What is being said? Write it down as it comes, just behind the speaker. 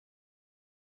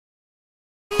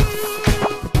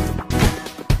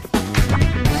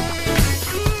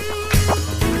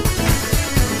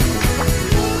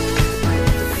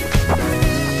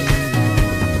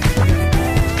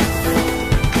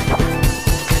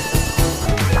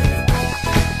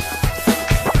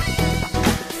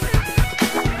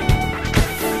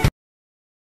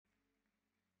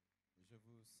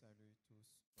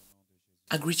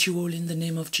I greet you all in the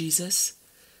name of Jesus.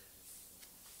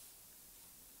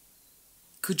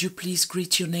 Could you please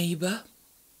greet your neighbor?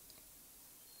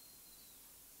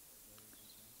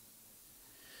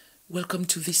 Welcome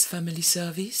to this family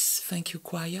service. Thank you,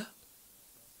 choir.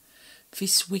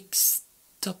 This week's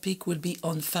topic will be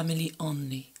on family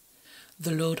only.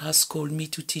 The Lord has called me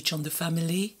to teach on the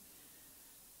family.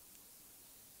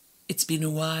 It's been a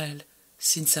while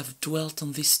since I've dwelt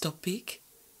on this topic.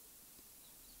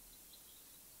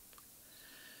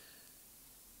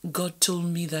 God told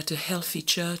me that a healthy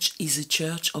church is a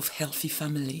church of healthy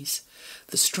families.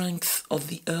 The strength of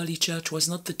the early church was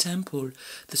not the temple.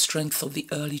 The strength of the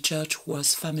early church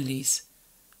was families.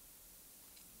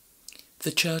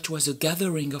 The church was a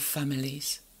gathering of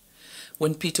families.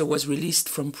 When Peter was released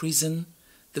from prison,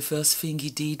 the first thing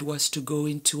he did was to go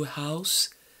into a house,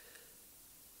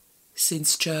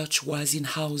 since church was in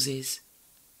houses.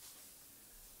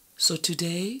 So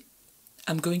today,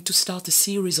 I'm going to start a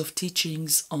series of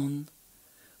teachings on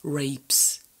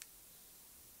rapes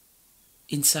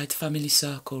inside family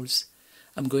circles.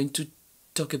 I'm going to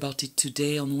talk about it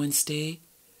today on Wednesday,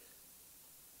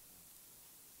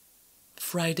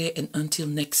 Friday, and until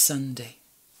next Sunday.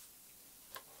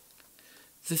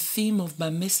 The theme of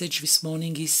my message this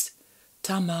morning is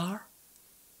Tamar,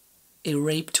 a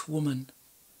raped woman.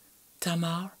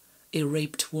 Tamar, a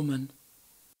raped woman.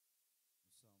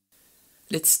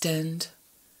 Let's stand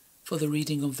for the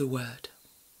reading of the word.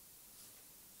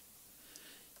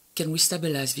 Can we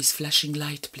stabilize this flashing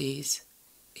light, please?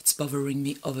 It's bothering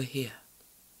me over here.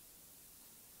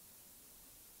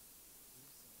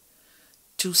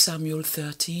 2 Samuel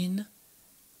 13,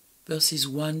 verses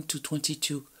 1 to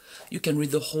 22. You can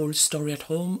read the whole story at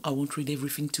home. I won't read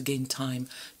everything to gain time.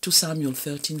 2 Samuel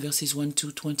 13, verses 1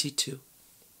 to 22.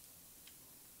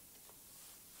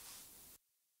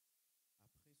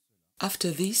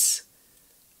 After this,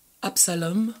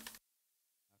 Absalom,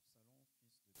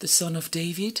 the son of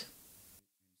David,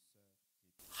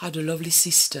 had a lovely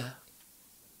sister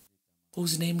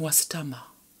whose name was Tamar.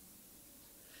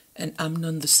 And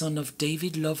Amnon, the son of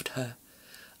David, loved her.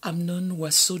 Amnon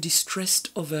was so distressed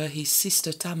over his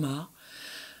sister Tamar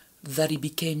that he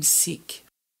became sick,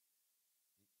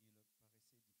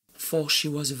 for she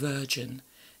was a virgin,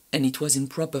 and it was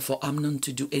improper for Amnon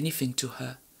to do anything to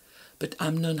her. But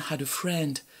Amnon had a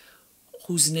friend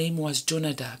whose name was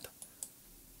Jonadab,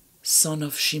 son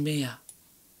of Shimeah,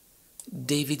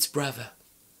 David's brother.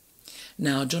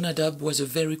 Now Jonadab was a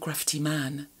very crafty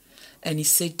man, and he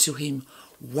said to him,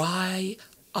 "Why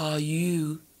are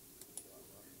you,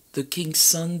 the king's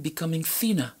son, becoming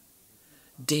thinner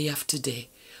day after day?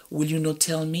 Will you not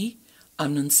tell me?"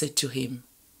 Amnon said to him,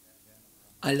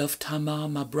 "I love Tamar,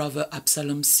 my brother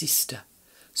Absalom's sister,"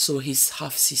 so his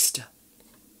half-sister.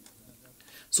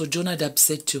 So Jonadab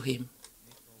said to him,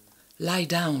 "Lie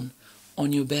down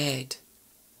on your bed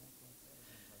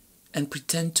and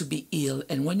pretend to be ill,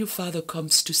 and when your father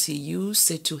comes to see you,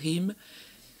 say to him,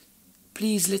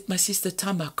 'Please let my sister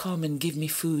Tamar come and give me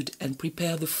food, and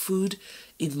prepare the food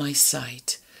in my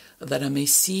sight, that I may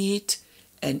see it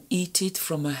and eat it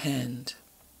from her hand.'"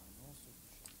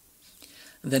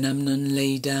 Then Amnon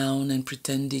lay down and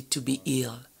pretended to be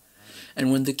ill.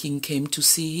 And when the king came to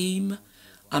see him,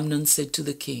 Amnon said to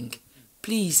the king,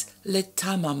 "Please let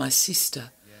Tamar, my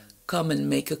sister, come and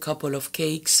make a couple of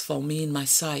cakes for me in my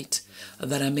sight,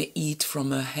 that I may eat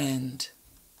from her hand."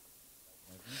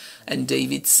 And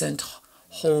David sent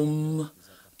home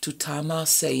to Tamar,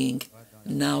 saying,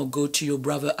 "Now go to your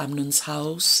brother Amnon's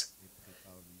house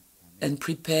and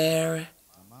prepare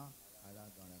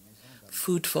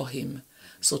food for him."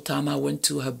 So Tamar went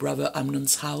to her brother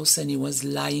Amnon's house, and he was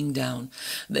lying down.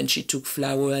 Then she took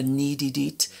flour and kneaded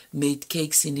it, made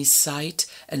cakes in his sight,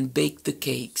 and baked the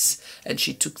cakes. And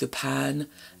she took the pan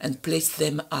and placed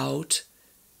them out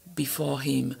before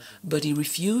him, but he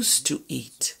refused to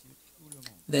eat.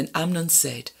 Then Amnon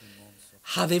said,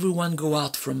 "Have everyone go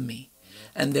out from me."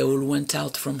 And they all went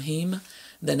out from him.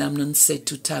 Then Amnon said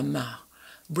to Tamar,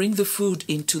 "Bring the food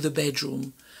into the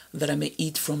bedroom, that I may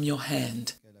eat from your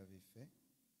hand."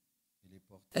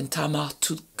 And Tamar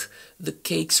took the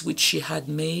cakes which she had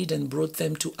made and brought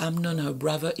them to Amnon her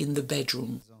brother in the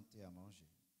bedroom.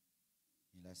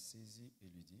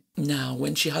 Now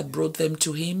when she had brought them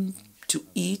to him to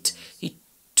eat, he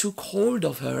took hold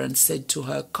of her and said to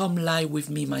her, "Come lie with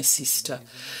me, my sister."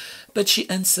 But she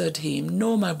answered him,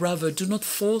 "No, my brother, do not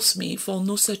force me, for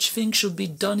no such thing should be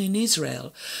done in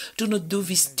Israel. Do not do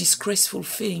this disgraceful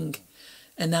thing."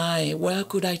 And I, where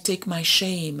could I take my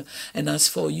shame? And as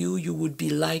for you, you would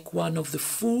be like one of the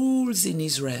fools in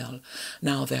Israel.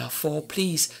 Now therefore,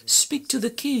 please, speak to the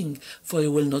king, for he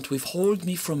will not withhold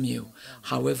me from you.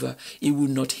 However, he would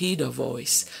not heed her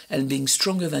voice, and being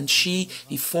stronger than she,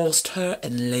 he forced her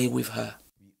and lay with her.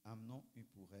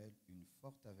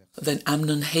 Then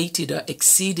Amnon hated her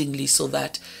exceedingly, so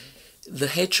that the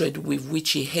hatred with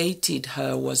which he hated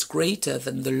her was greater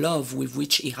than the love with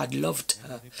which he had loved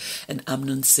her. And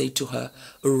Amnon said to her,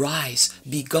 Arise,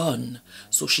 be gone.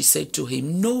 So she said to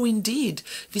him, No, indeed,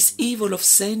 this evil of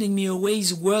sending me away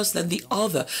is worse than the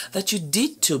other that you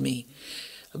did to me.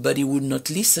 But he would not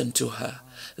listen to her.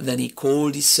 Then he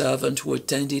called his servant who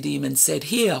attended him and said,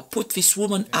 Here, put this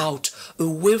woman out,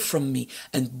 away from me,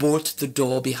 and bolt the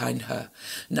door behind her.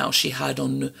 Now she had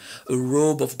on a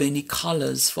robe of many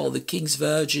colors, for the king's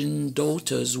virgin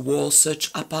daughters wore such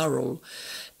apparel.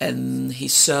 And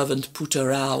his servant put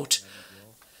her out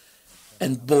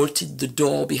and bolted the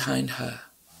door behind her.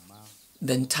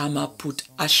 Then Tamar put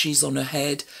ashes on her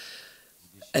head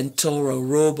and tore a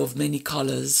robe of many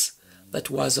colors that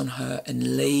was on her,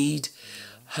 and laid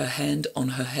her hand on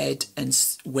her head, and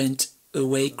went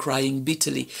away crying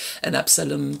bitterly. And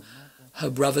Absalom, her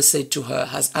brother, said to her,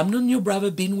 Has Amnon your brother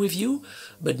been with you?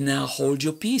 But now hold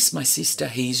your peace, my sister,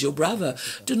 he is your brother.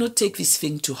 Do not take this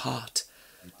thing to heart.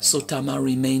 So Tamar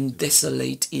remained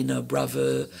desolate in her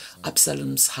brother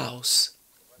Absalom's house.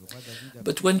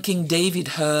 But when King David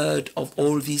heard of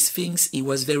all these things, he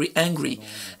was very angry,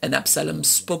 and Absalom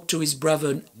spoke to his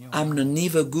brother Amnon,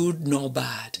 neither good nor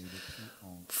bad.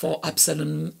 For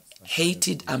Absalom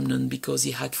hated Amnon because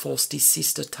he had forced his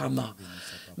sister Tamar.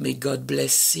 May God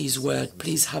bless his word.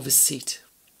 Please have a seat.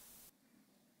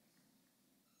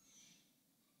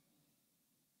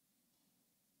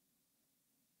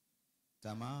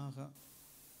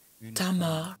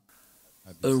 Tamar,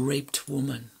 a raped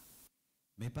woman.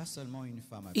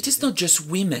 It is not just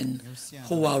women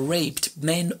who are raped,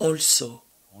 men also.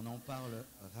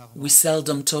 We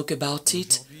seldom talk about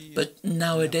it, but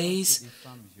nowadays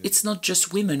it's not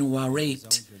just women who are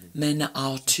raped, men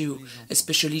are too,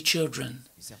 especially children,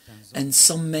 and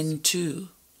some men too.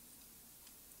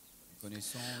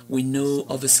 We know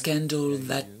of a scandal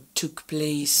that took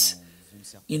place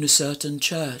in a certain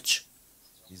church.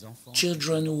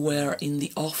 Children who were in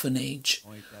the orphanage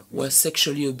were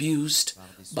sexually abused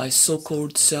by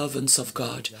so-called servants of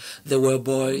God. There were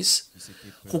boys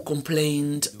who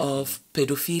complained of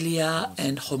pedophilia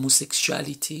and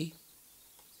homosexuality.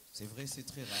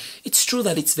 It's true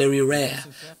that it's very rare,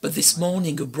 but this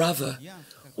morning a brother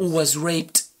who was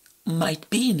raped might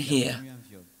be in here.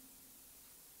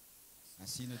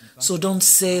 So don't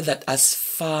say that as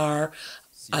far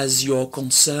as you're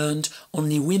concerned,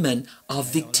 only women are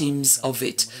victims of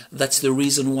it. That's the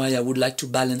reason why I would like to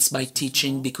balance my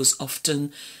teaching, because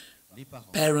often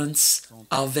parents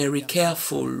are very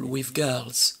careful with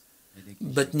girls,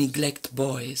 but neglect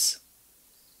boys.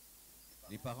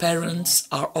 Parents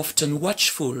are often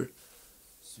watchful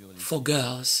for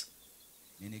girls,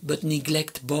 but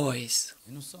neglect boys.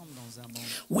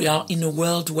 We are in a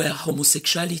world where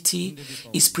homosexuality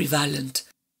is prevalent.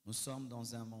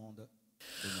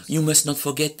 You must not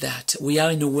forget that. We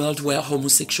are in a world where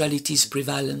homosexuality is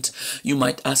prevalent. You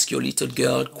might ask your little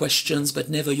girl questions, but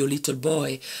never your little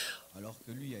boy,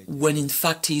 when in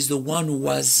fact he is the one who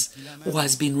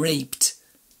has been raped.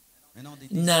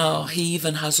 Now he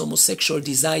even has homosexual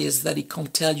desires that he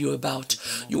can't tell you about.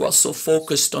 You are so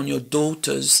focused on your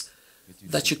daughters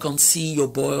that you can't see your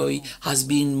boy has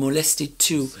been molested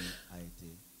too.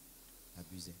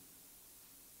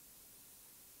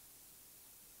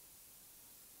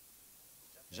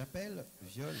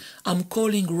 I'm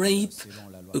calling rape,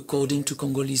 according to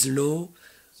Congolese law,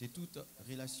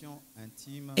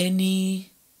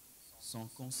 any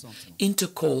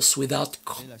intercourse without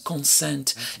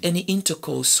consent, any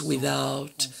intercourse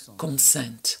without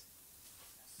consent.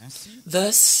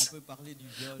 Thus,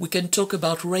 we can talk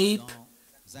about rape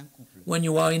when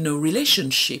you are in a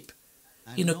relationship,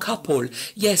 in a couple.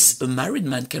 Yes, a married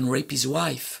man can rape his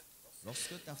wife.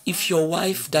 If your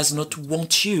wife does not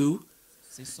want you,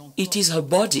 it is her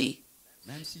body.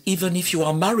 Even if you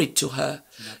are married to her,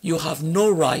 you have no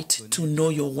right to know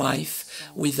your wife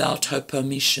without her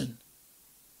permission.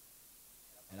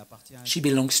 She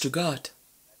belongs to God.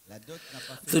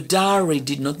 The dowry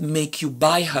did not make you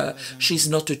buy her. She is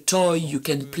not a toy you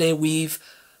can play with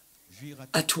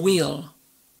at will.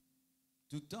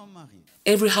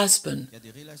 Every husband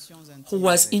who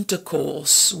has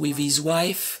intercourse with his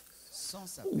wife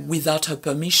without her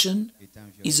permission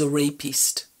is a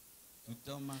rapist.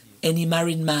 Any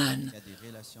married man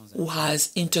who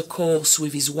has intercourse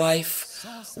with his wife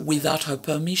without her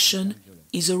permission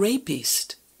is a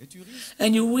rapist.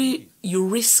 And you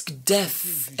risk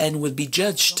death and will be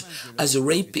judged as a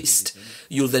rapist.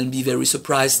 You'll then be very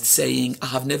surprised saying, I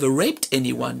have never raped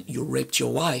anyone. You raped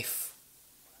your wife.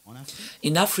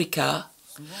 In Africa,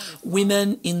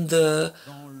 women in the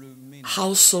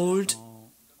household,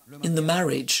 in the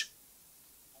marriage,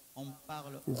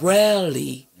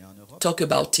 rarely talk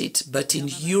about it, but in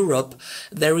Europe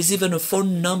there is even a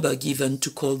phone number given to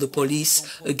call the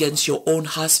police against your own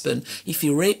husband if he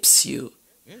rapes you.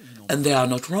 And they are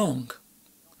not wrong.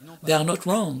 They are not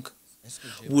wrong.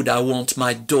 Would I want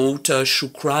my daughter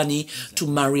Shukrani to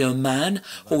marry a man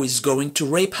who is going to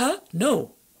rape her?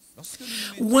 No.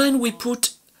 When we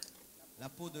put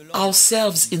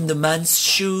ourselves in the man's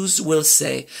shoes, we'll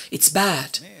say, it's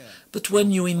bad. But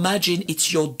when you imagine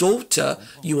it's your daughter,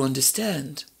 you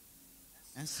understand.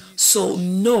 So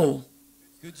know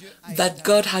that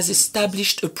God has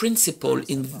established a principle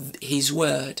in His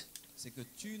Word,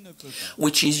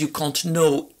 which is you can't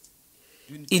know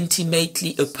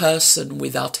intimately a person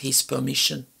without his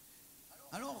permission.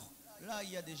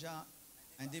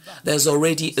 There's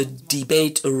already a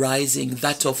debate arising,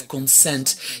 that of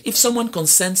consent. If someone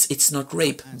consents, it's not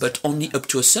rape, but only up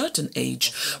to a certain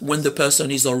age, when the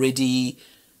person is already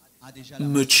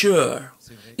mature.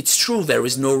 It's true, there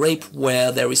is no rape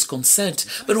where there is consent,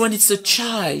 but when it's a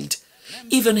child,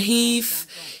 even if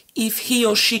he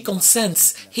or she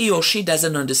consents, he or she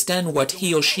doesn't understand what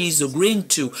he or she is agreeing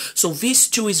to. So this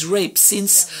too is rape,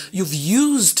 since you've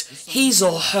used his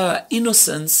or her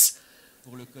innocence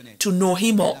to know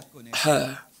him or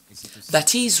her.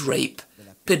 That is rape,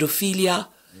 pedophilia,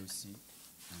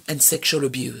 and sexual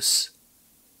abuse.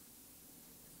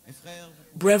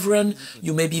 Brethren,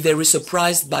 you may be very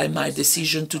surprised by my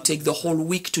decision to take the whole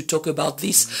week to talk about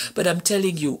this, but I'm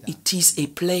telling you, it is a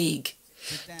plague.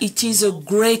 It is a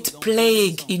great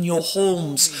plague in your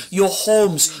homes, your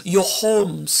homes, your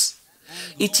homes.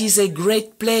 It is a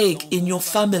great plague in your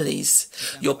families.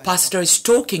 Your pastor is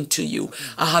talking to you.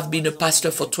 I have been a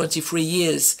pastor for 23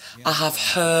 years. I have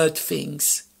heard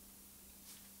things.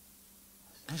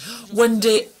 One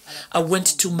day, I went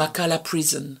to Makala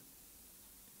prison,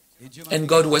 and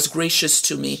God was gracious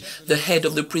to me. The head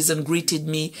of the prison greeted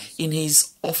me in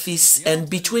his office, and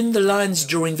between the lines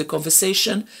during the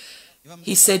conversation,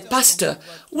 he said, Pastor,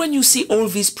 when you see all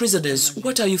these prisoners,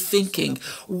 what are you thinking?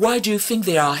 Why do you think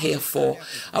they are here for?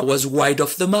 I was wide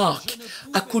off the mark.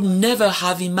 I could never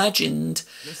have imagined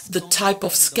the type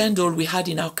of scandal we had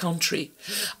in our country.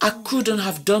 I couldn't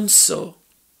have done so.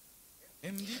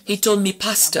 He told me,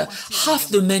 Pastor, half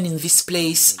the men in this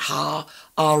place are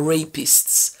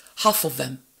rapists. Half of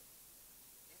them.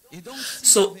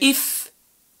 So if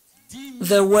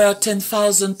there were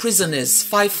 10,000 prisoners,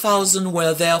 5,000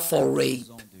 were there for rape.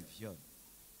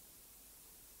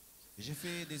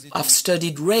 I've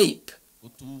studied rape.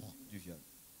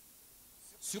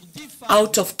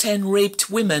 Out of 10 raped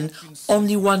women,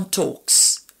 only one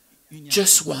talks.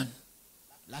 Just one.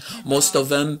 Most of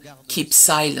them keep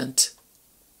silent.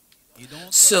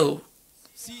 So,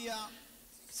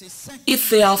 if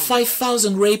there are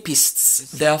 5,000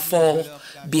 rapists, therefore,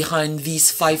 behind these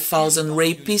 5,000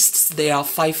 rapists, there are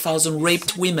 5,000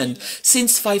 raped women.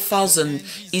 Since 5,000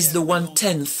 is the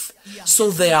 1/10,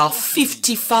 so there are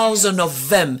 50,000 of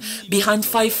them. Behind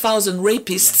 5,000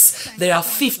 rapists, there are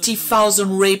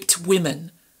 50,000 raped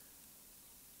women.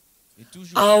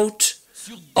 Out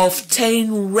of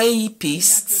 10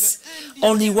 rapists,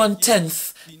 only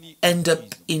 1/10 end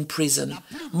up in prison.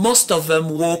 Most of them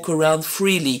walk around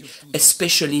freely,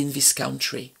 especially in this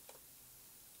country.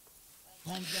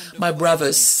 My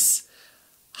brothers,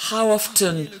 how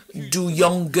often do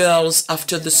young girls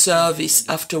after the service,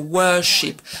 after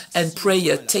worship and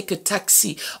prayer, take a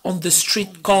taxi on the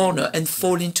street corner and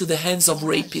fall into the hands of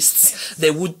rapists?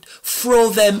 They would throw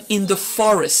them in the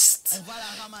forest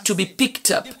to be picked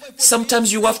up.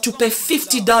 Sometimes you have to pay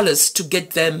 $50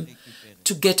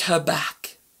 to get her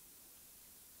back.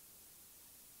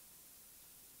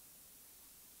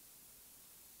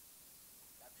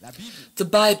 The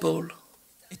Bible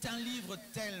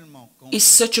is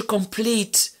such a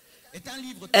complete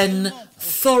and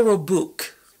thorough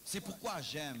book.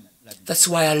 That's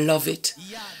why I love it.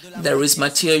 There is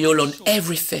material on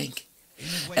everything.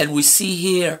 And we see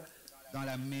here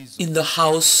in the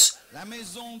house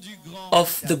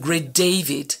of the great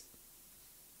David,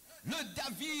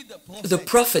 the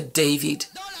prophet David,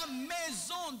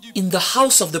 in the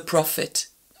house of the prophet,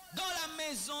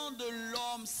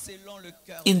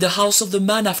 in the house of the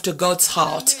man after God's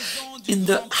heart, in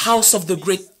the house of the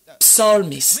great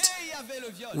psalmist,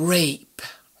 rape.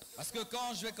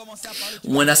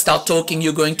 When I start talking,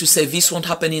 you're going to say, this won't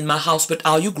happen in my house, but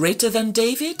are you greater than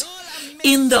David?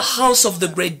 In the house of the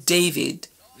great David,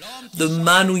 the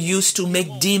man who used to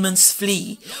make demons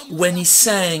flee, when he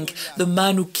sang, the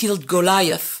man who killed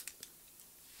Goliath,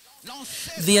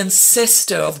 the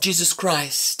ancestor of Jesus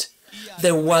Christ,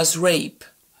 there was rape.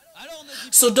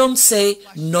 So don't say,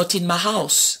 not in my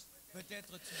house.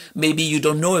 Maybe you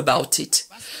don't know about it.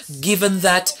 Given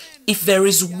that if there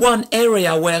is one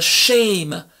area where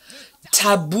shame,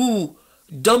 taboo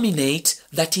dominate,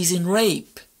 that is in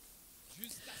rape.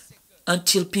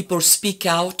 Until people speak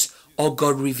out or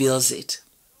God reveals it.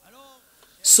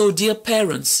 So dear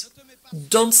parents,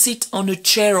 don't sit on a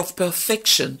chair of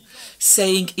perfection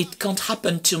saying it can't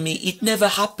happen to me, it never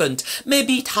happened.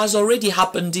 Maybe it has already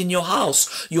happened in your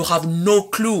house. You have no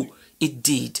clue it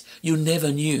did. You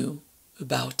never knew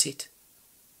about it.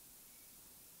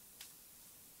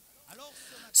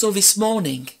 So this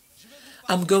morning,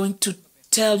 I'm going to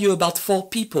tell you about 4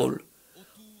 people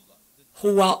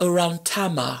who are around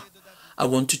Tamar. I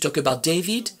want to talk about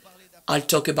David, I'll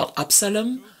talk about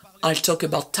Absalom, I'll talk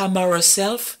about Tamar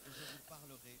herself,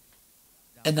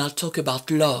 and I'll talk about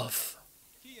love.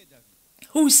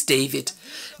 Who is David?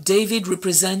 David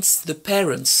represents the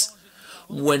parents.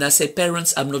 When I say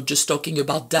parents, I'm not just talking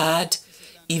about dad.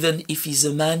 Even if he's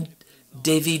a man,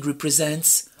 David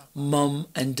represents mom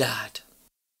and dad.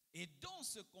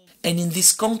 And in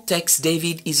this context,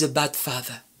 David is a bad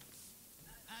father.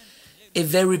 A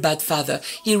very bad father.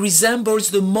 He resembles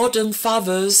the modern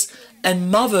fathers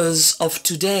and mothers of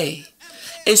today.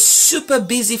 A super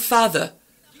busy father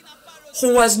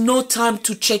who has no time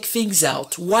to check things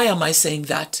out. Why am I saying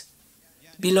that?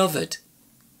 Beloved,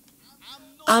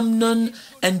 Amnon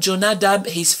and Jonadab,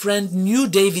 his friend, knew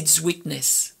David's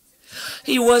weakness.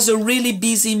 He was a really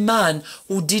busy man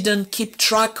who didn't keep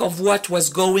track of what was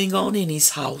going on in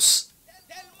his house.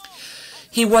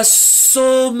 He was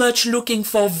so much looking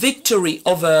for victory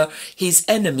over his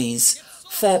enemies,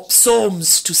 for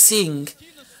psalms to sing,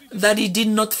 that he did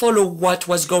not follow what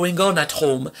was going on at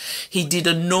home. He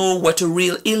didn't know what a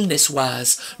real illness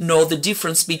was, nor the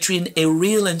difference between a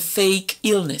real and fake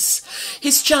illness.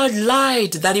 His child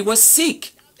lied that he was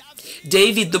sick.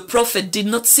 David the prophet did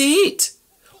not see it.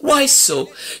 Why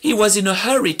so? He was in a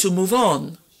hurry to move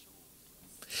on.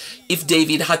 If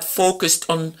David had focused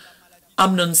on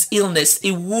Amnon's illness,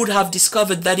 he would have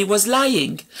discovered that he was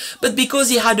lying. But because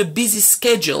he had a busy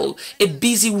schedule, a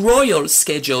busy royal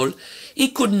schedule, he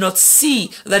could not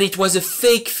see that it was a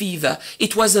fake fever.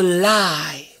 It was a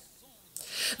lie.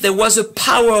 There was a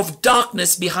power of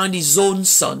darkness behind his own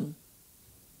son.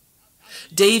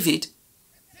 David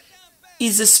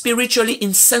is a spiritually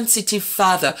insensitive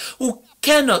father who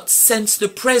cannot sense the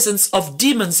presence of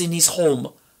demons in his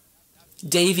home.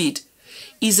 David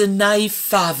is a naive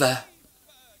father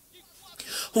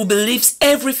who believes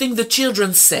everything the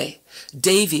children say.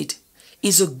 David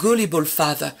is a gullible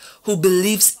father who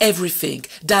believes everything.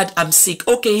 Dad, I'm sick.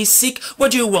 Okay, he's sick.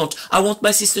 What do you want? I want my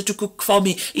sister to cook for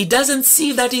me. He doesn't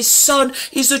see that his son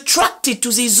is attracted to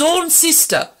his own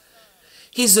sister.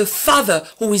 He's a father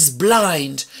who is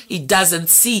blind. He doesn't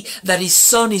see that his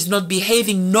son is not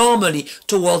behaving normally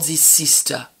towards his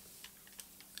sister.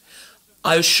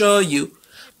 I assure you,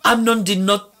 Amnon did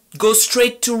not go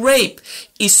straight to rape.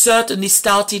 He certainly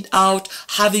started out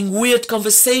having weird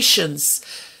conversations,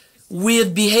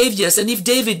 weird behaviors, and if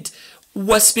David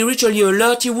was spiritually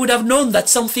alert, he would have known that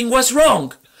something was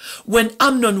wrong. When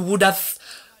Amnon would have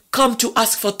come to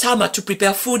ask for Tamar to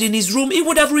prepare food in his room, he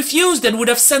would have refused and would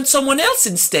have sent someone else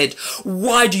instead.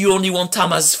 Why do you only want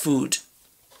Tamar's food?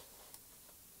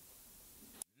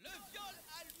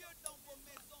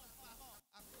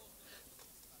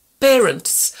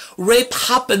 Parents, rape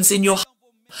happens in your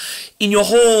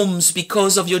homes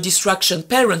because of your distraction.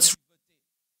 Parents,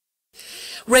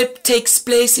 rape takes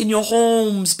place in your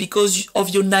homes because of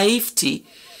your naivety.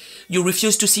 You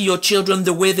refuse to see your children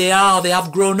the way they are. They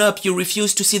have grown up. You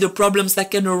refuse to see the problems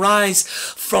that can arise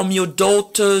from your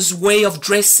daughter's way of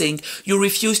dressing. You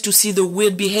refuse to see the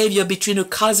weird behavior between a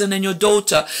cousin and your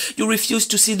daughter. You refuse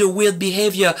to see the weird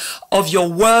behavior of your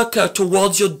worker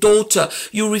towards your daughter.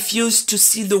 You refuse to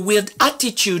see the weird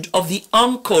attitude of the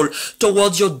uncle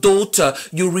towards your daughter.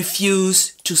 You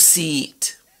refuse to see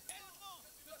it.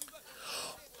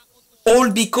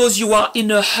 All because you are in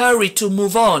a hurry to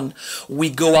move on. We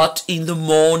go out in the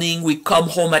morning, we come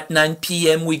home at 9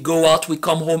 p.m., we go out, we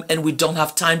come home, and we don't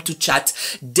have time to chat.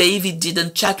 David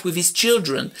didn't chat with his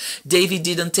children. David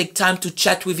didn't take time to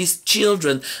chat with his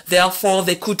children. Therefore,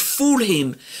 they could fool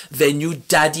him. They knew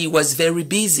Daddy was very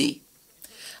busy.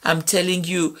 I'm telling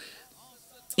you,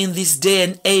 In this day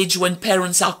and age when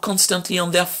parents are constantly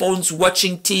on their phones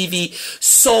watching TV,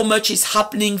 so much is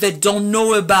happening they don't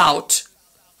know about.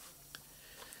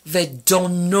 They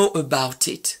don't know about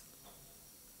it.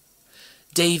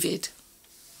 David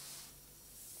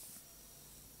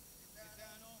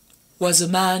was a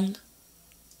man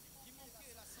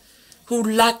who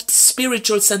lacked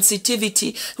spiritual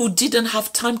sensitivity, who didn't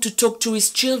have time to talk to his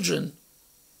children.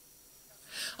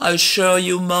 I assure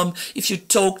you, Mom, if you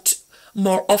talked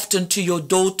more often to your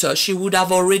daughter, she would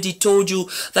have already told you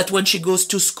that when she goes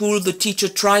to school, the teacher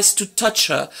tries to touch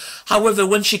her. However,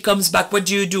 when she comes back, what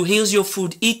do? Here's your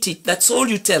food, eat it. That's all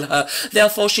you tell her.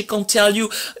 Therefore, she can't tell you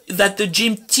that the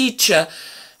gym teacher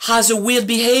has a weird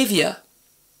behavior.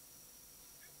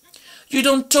 You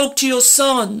don't talk to your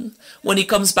son. When he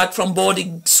comes back from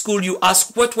boarding school, you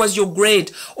ask, what was your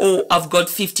grade? Oh, I've got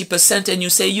 50%. And you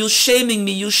say, you're shaming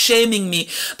me, you're shaming me.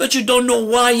 But you don't know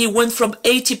why he went from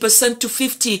 80% to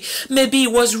 50. Maybe he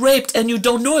was raped and you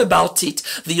don't know about it.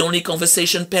 The only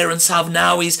conversation parents have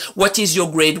now is, what is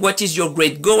your grade? What is your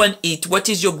grade? Go and eat. What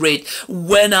is your grade?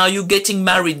 When are you getting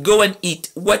married? Go and eat.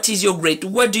 What is your grade?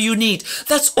 What do you need?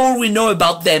 That's all we know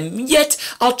about them. Yet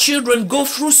our children go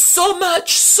through so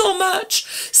much, so much.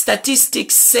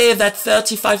 Statistics say that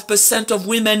 35% of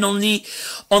women only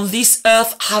on this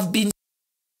earth have been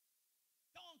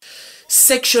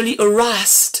sexually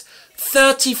harassed.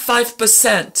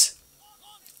 35%.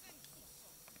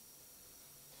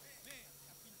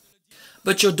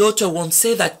 But your daughter won't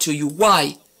say that to you.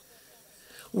 Why?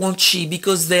 Won't she?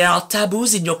 Because there are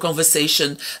taboos in your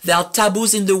conversation. There are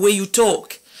taboos in the way you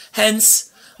talk. Hence,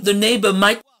 the neighbor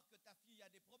might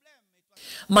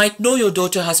know your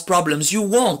daughter has problems. You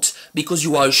won't, because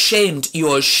you are ashamed. You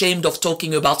are ashamed of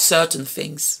talking about certain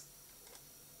things.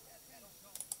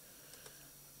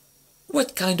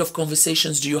 What kind of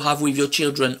conversations do you have with your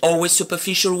children? Always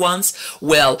superficial ones?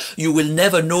 Well, you will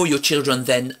never know your children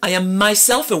then. I am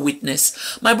myself a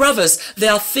witness. My brothers,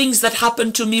 there are things that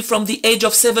happened to me from the age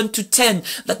of 7 to 10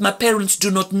 that my parents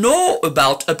do not know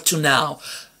about up to now.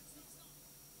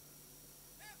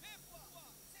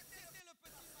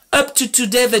 Up to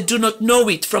today, they do not know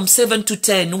it from 7 to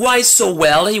 10. Why so?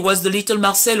 Well, he was the little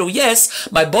Marcello. Yes,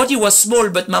 my body was small,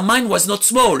 but my mind was not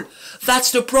small.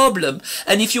 That's the problem.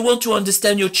 And if you want to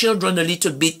understand your children a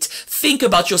little bit, think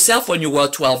about yourself when you were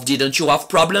 12. Didn't you have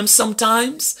problems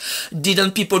sometimes?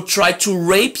 Didn't people try to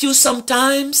rape you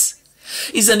sometimes?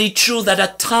 Isn't it true that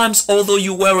at times, although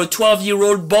you were a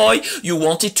 12-year-old boy, you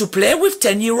wanted to play with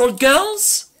 10-year-old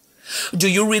girls? Do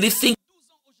you really think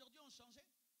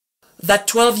that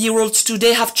 12-year-olds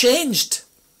today have changed?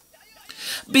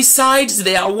 Besides,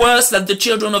 they are worse than the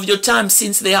children of your time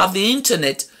since they have the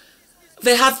internet.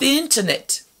 They have the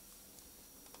internet.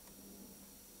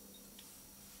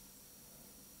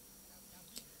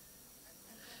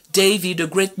 David, a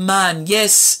great man,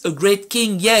 yes. A great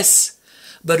king, yes.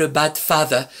 But a bad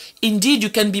father. Indeed, you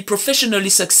can be professionally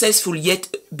successful,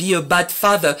 yet be a bad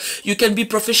father. You can be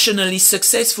professionally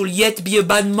successful, yet be a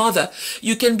bad mother.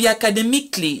 You can be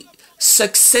academically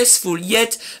successful,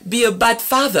 yet be a bad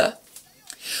father.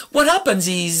 What happens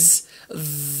is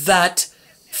that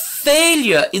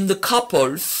failure in the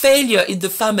couple, failure in the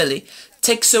family,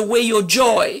 takes away your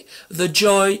joy, the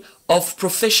joy of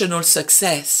professional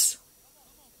success.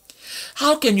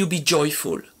 How can you be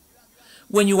joyful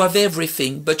when you have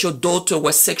everything, but your daughter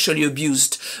was sexually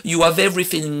abused? You have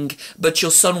everything, but your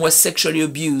son was sexually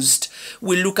abused.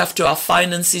 We look after our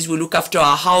finances, we look after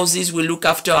our houses, we look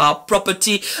after our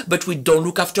property, but we don't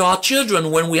look after our children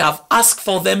when we have asked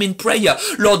for them in prayer.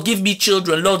 Lord, give me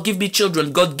children. Lord, give me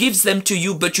children. God gives them to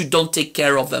you, but you don't take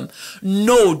care of them.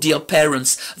 No, dear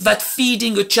parents, that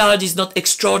feeding a child is not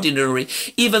extraordinary.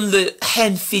 Even the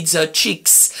hen feeds her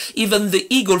chicks. Even the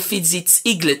eagle feeds its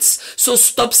eaglets. So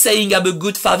stop saying I'm a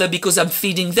good father because I'm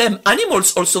feeding them.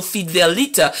 Animals also feed their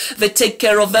litter. They take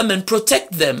care of them and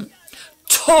protect them.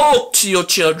 Talk to your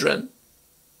children.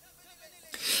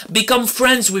 Become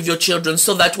friends with your children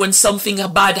so that when something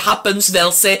bad happens,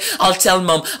 they'll say, I'll tell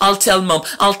mom, I'll tell mom,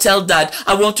 I'll tell dad,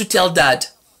 I want to tell dad.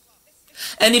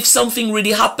 And if something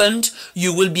really happened,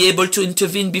 you will be able to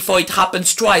intervene before it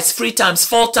happens twice, 3 times,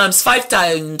 4 times, 5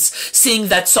 times, seeing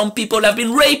that some people have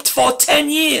been raped for 10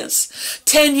 years.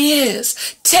 10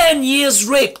 years. 10 years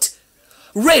raped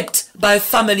by a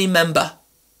family member.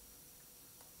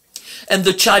 And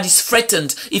the child is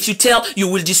threatened. If you tell, you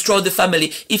will destroy the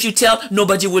family. If you tell,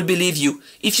 nobody will believe you.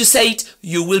 If you say it,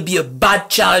 you will be a bad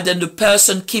child, and the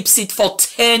person keeps it for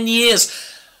 10 years.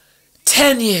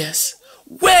 10 years.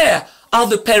 Where are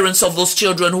the parents of those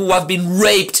children who have been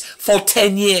raped for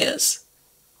 10 years?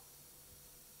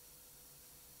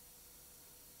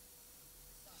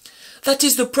 That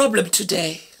is the problem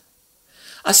today.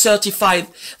 I certified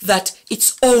that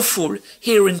it's awful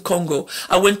here in Congo.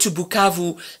 I went to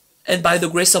Bukavu, and by the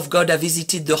grace of God, I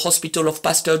visited the hospital of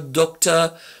Pastor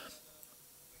Dr.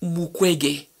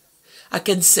 Mukwege. I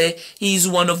can say he is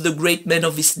one of the great men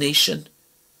of his nation.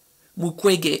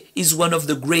 Mukwege is one of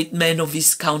the great men of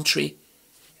his country,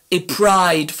 a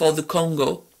pride for the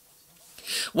Congo.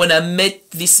 When I met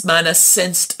this man, I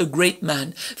sensed a great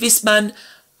man. This man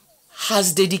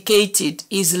has dedicated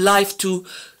his life to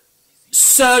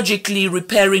surgically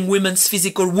repairing women's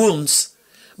physical wounds,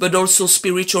 but also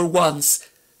spiritual ones,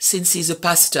 since he's a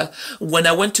pastor. When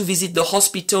I went to visit the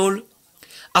hospital,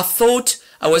 I thought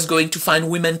I was going to find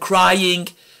women crying,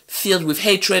 filled with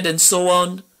hatred and so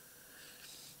on.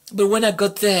 But when I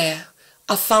got there,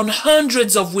 I found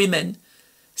hundreds of women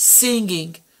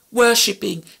singing,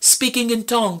 worshipping, speaking in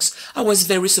tongues. I was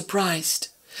very surprised.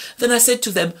 Then I said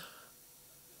to them,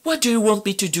 "What do you want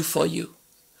me to do for you?"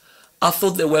 I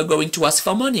thought they were going to ask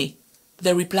for money.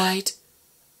 They replied,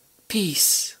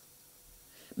 "Peace.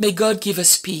 May God give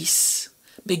us peace.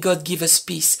 May God give us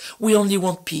peace. We only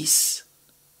want peace."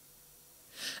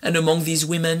 And among these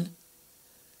women,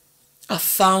 I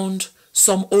found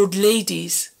some old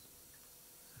ladies,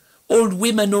 old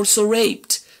women also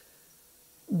raped,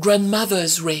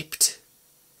 grandmothers raped,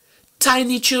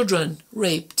 tiny children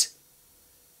raped.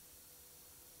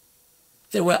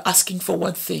 They were asking for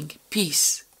one thing,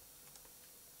 peace.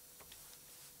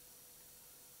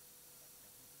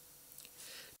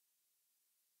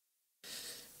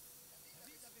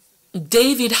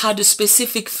 David had a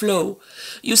specific flow.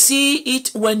 You see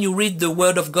it when you read the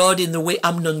word of God in the way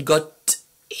Amnon got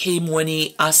him when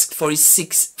he asked for his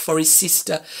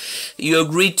sister. He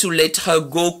agreed to let her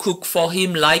go cook for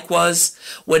him. Likewise,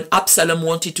 when Absalom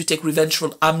wanted to take revenge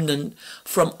from Amnon,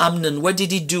 what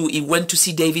did he do? He went to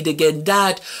see David again.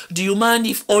 "Dad, do you mind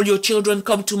if all your children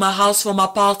come to my house for my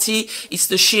party? It's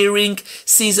the shearing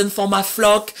season for my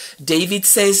flock." David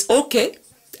says, "Okay,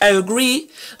 I agree."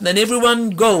 Then everyone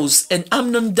goes, and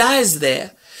Amnon dies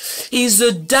there. He's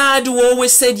a dad who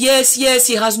always said, yes, yes,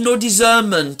 he has no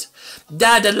discernment.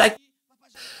 "Dad, I'd like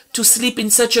to sleep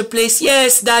in such a place.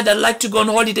 Yes, Dad, I'd like to go on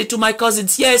holiday to my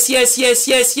cousins. Yes, yes, yes,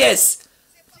 yes, yes."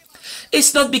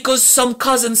 It's not because some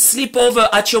cousins sleep over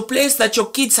at your place that your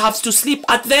kids have to sleep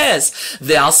at theirs.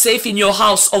 They are safe in your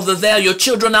house. Over there, your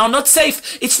children are not safe.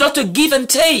 It's not a give and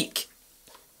take.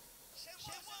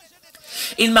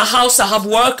 In my house, I have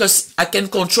workers I can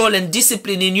control and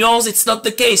discipline. In yours, it's not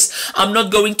the case. I'm not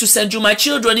going to send you my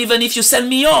children, even if you send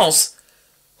me yours.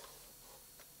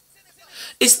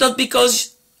 It's not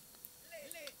because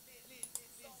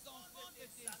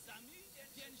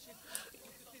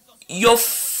your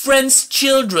friends'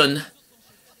 children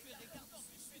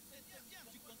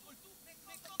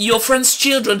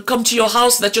come to your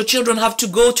house that your children have to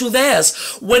go to theirs.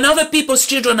 When other people's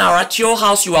children are at your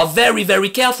house, you are very, very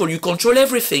careful. You control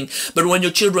everything. But when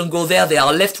your children go there, they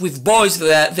are left with boys.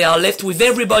 They are left with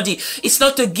everybody. It's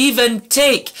not a give and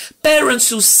take. Parents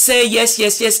who say yes,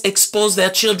 yes, yes, expose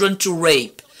their children to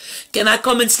rape. "Can I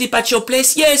come and sleep at your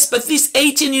place?" "Yes, but this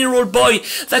 18-year-old boy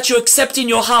that you accept in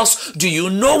your house, do you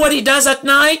know what he does at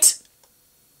night?"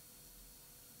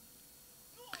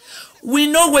 We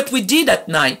know what we did at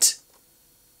night.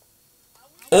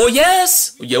 Oh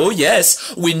yes, oh yes,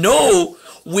 we know.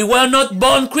 We were not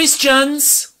born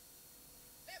Christians.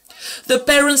 The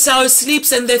parents are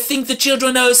asleep and they think the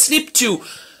children are asleep too.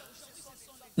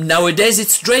 Nowadays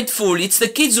it's dreadful. It's the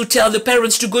kids who tell the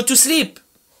parents to go to sleep.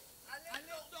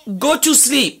 Go to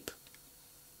sleep.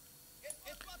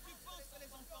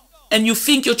 And you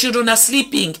think your children are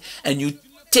sleeping, and you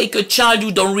take a child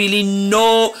you don't really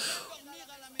know,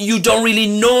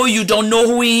 you don't know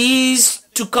who he is,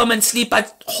 to come and sleep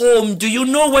at home. Do you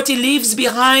know what he leaves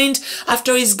behind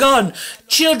after he's gone?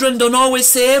 Children don't always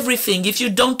say everything. If you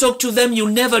don't talk to them, you'll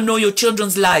never know your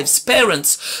children's lives.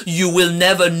 Parents, you will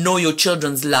never know your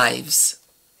children's lives.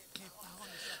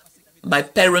 My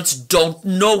parents don't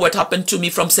know what happened to me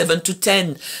from 7 to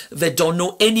 10. They don't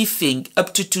know anything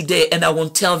up to today, and I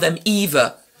won't tell them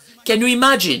either. Can you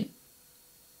imagine?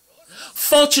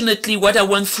 Fortunately, what I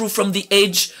went through from the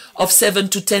age of 7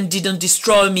 to 10 didn't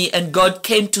destroy me, and God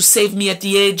came to save me at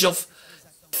the age of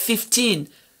 15.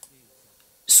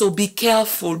 So be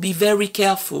careful, be very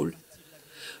careful.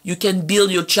 You can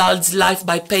build your child's life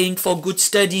by paying for good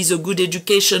studies or good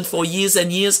education for years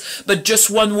and years, but just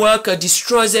one worker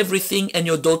destroys everything and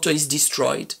your daughter is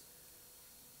destroyed.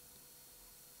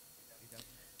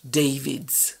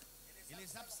 David's.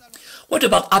 What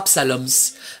about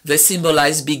Absalom's? They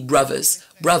symbolize big brothers,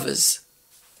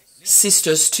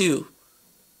 sisters too,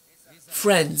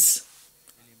 friends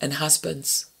and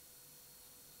husbands.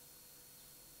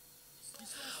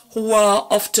 who are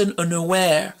often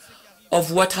unaware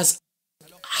of what has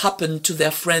happened to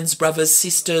their friends, brothers,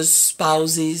 sisters,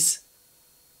 spouses.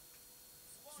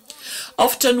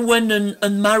 Often when an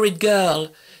unmarried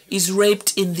girl is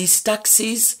raped in these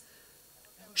taxis,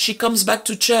 she comes back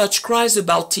to church, cries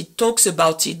about it, talks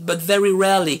about it, but very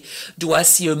rarely do I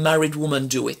see a married woman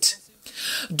do it.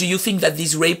 Do you think that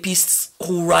these rapists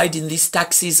who ride in these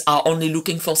taxis are only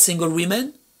looking for single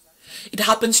women? It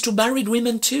happens to married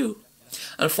women too.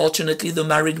 Unfortunately, the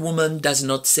married woman does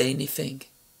not say anything.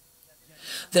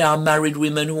 There are married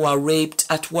women who are raped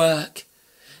at work,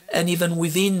 and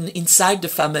even inside the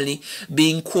family,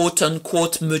 being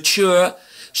quote-unquote mature,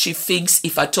 she thinks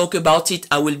if I talk about it,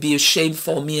 I will be ashamed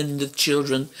for me and the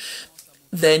children.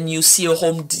 Then you see a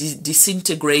home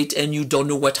disintegrate and you don't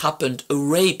know what happened. A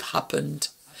rape happened.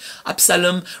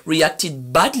 Absalom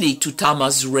reacted badly to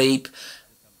Tamar's rape.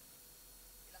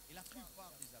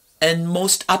 And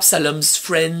most Absalom's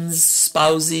friends,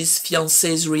 spouses,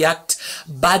 fiancés react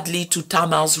badly to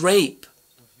Tamar's rape.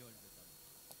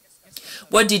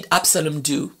 What did Absalom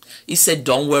do? He said,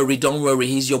 don't worry,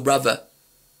 he's your brother.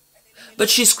 But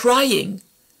she's crying.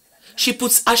 She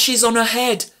puts ashes on her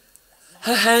head,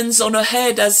 her hands on her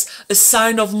head as a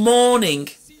sign of mourning,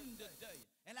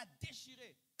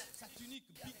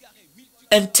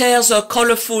 and tears her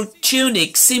colorful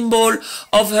tunic, symbol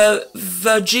of her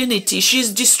virginity.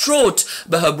 She's distraught,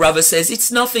 but her brother says,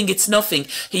 it's nothing, it's nothing.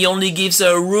 He only gives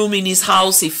her a room in his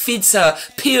house, he feeds her,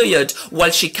 period,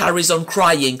 while she carries on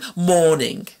crying,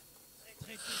 mourning.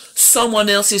 Someone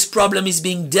else's problem is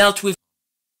being dealt with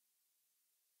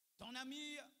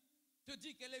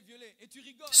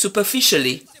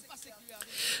superficially.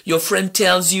 Your friend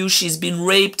tells you she's been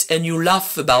raped and you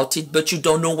laugh about it, but you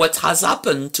don't know what has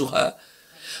happened to her.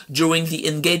 During the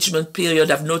engagement period,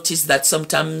 I've noticed that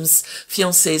sometimes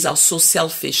fiancés are so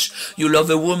selfish. You love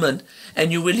a woman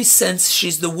and you really sense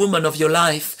she's the woman of your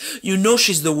life. You know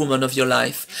she's the woman of your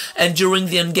life. And during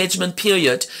the engagement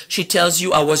period, she tells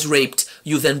you I was raped.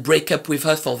 You then break up with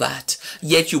her for that.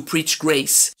 Yet you preach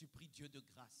grace.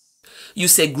 You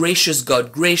say, gracious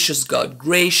God, gracious God,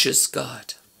 gracious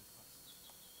God.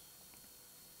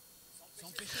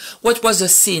 What was a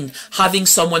sin? Having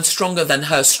someone stronger than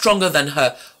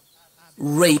her,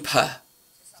 rape her.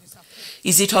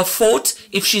 Is it her fault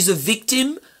if she's a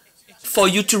victim for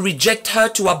you to reject her,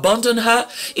 to abandon her?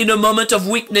 In a moment of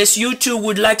weakness, you too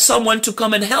would like someone to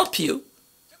come and help you.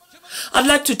 I'd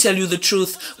like to tell you the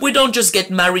truth. We don't just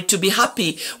get married to be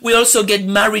happy. We also get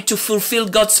married to fulfill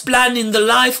God's plan in the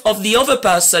life of the other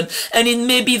person. And it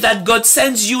may be that God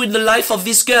sends you in the life of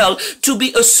this girl to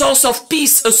be a source of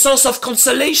peace, a source of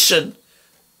consolation.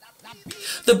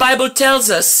 The Bible tells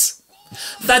us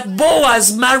that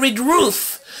Boaz married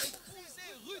Ruth,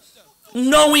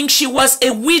 knowing she was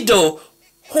a widow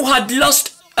who had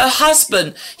lost her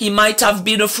husband. He might have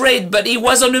been afraid, but he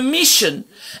was on a mission.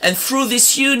 And through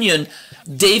this union,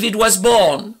 David was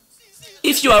born.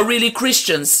 If you are really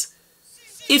Christians,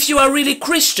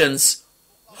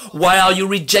 why are you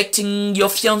rejecting your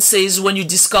fiancés when you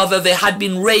discover they had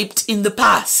been raped in the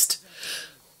past?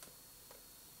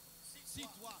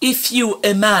 If you,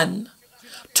 a man,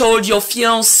 told your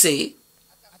fiancé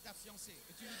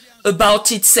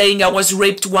about it, saying I was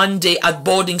raped one day at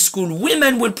boarding school,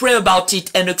 women will pray about it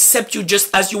and accept you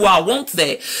just as you are, won't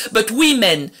they? But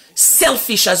women,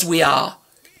 selfish as we are,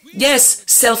 yes,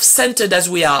 self-centered as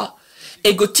we are,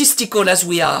 egotistical as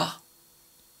we are,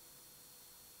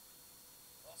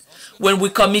 when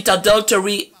we commit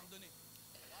adultery,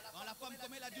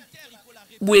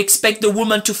 we expect the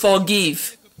woman to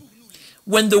forgive.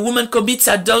 When the woman commits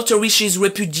adultery, she is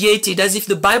repudiated, as if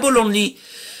the Bible's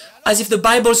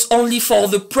only for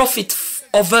the profit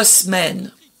of us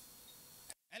men.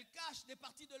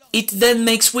 It then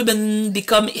makes women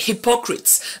become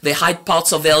hypocrites. They hide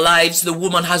parts of their lives. The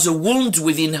woman has a wound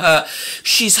within her.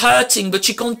 She's hurting, but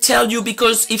she can't tell you,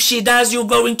 because if she does, you're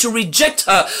going to reject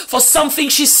her for something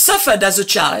she suffered as a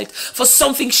child, for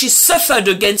something she suffered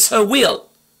against her will.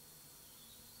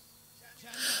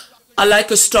 I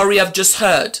like a story I've just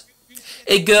heard.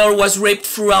 A girl was raped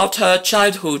throughout her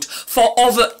childhood for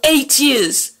over 8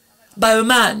 years by a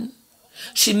man.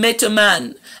 She met a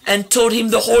man and told him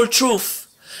the whole truth.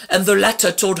 And the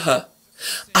latter told her,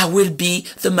 I will be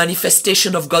the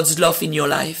manifestation of God's love in your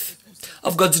life.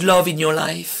 Of God's love in your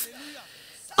life.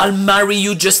 I'll marry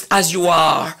you just as you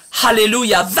are.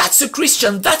 Hallelujah. That's a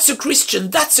Christian. That's a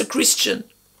Christian. That's a Christian.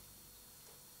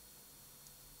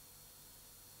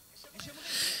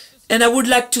 And I would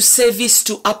like to say this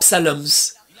to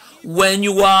Absaloms. When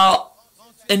you are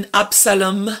an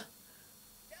Absalom,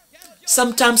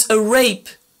 sometimes a rape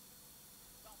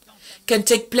can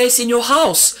take place in your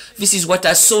house. This is what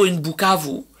I saw in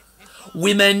Bukavu.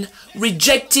 Women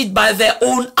rejected by their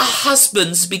own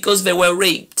husbands because they were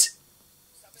raped.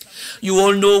 You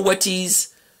all know what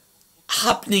is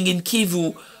happening in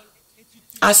Kivu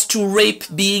as to rape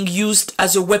being used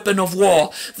as a weapon of war.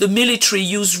 The military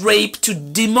use rape to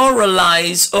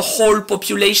demoralize a whole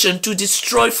population, to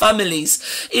destroy families.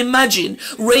 Imagine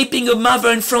raping a mother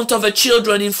in front of her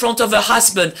children, in front of her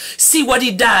husband. See what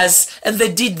he does. And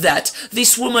they did that.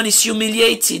 This woman is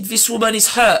humiliated. This woman is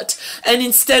hurt. And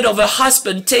instead of her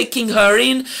husband taking her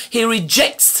in, he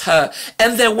rejects her.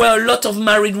 And there were a lot of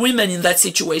married women in that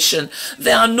situation.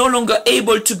 They are no longer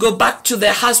able to go back to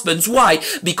their husbands. Why?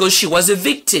 Because she was a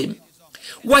victim.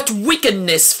 What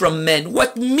wickedness from men,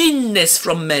 what meanness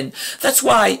from men. That's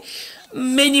why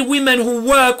many women who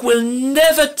work will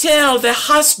never tell their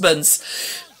husbands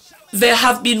they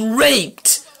have been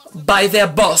raped by their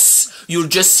boss. You'll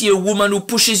just see a woman who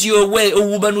pushes you away, a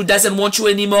woman who doesn't want you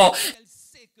anymore.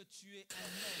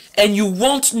 And you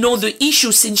won't know the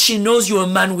issue since she knows you're a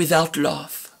man without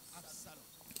love.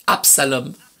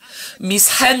 Absalom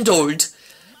mishandled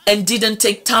and didn't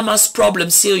take Tamar's problem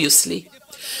seriously.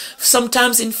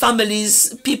 Sometimes in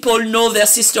families, people know their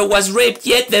sister was raped,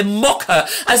 yet they mock her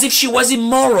as if she was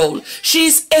immoral. She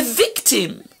is a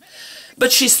victim,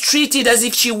 but she's treated as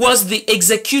if she was the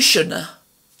executioner.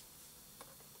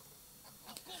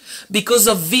 Because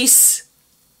of this,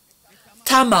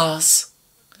 Tamars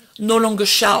no longer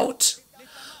shout.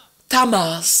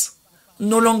 Tamars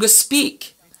no longer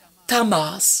speak.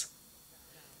 Tamars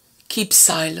keep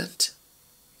silent.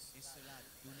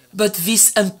 But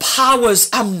this empowers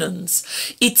Amnon.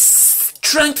 It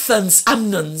strengthens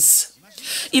Amnon.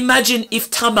 Imagine if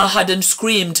Tamar hadn't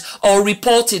screamed or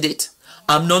reported it.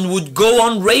 Amnon would go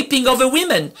on raping other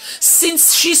women.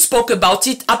 Since she spoke about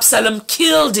it, Absalom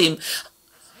killed him.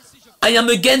 I am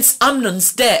against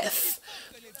Amnon's death.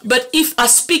 But if I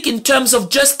speak in terms of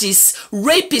justice,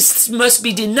 rapists must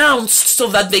be denounced so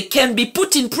that they can be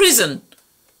put in prison.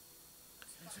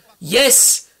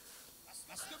 Yes,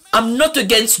 I'm not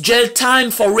against jail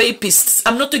time for rapists.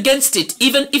 I'm not against it.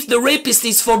 Even if the rapist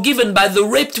is forgiven by the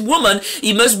raped woman,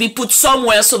 he must be put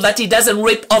somewhere so that he doesn't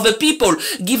rape other people.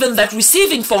 Given that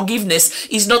receiving forgiveness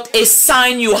is not a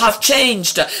sign you have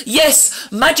changed. Yes,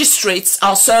 magistrates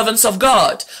are servants of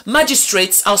God.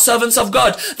 Magistrates are servants of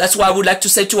God. That's why I would like to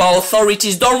say to our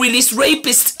authorities, don't release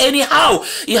rapists anyhow.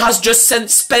 He has just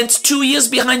spent 2 years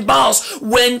behind bars.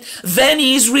 Then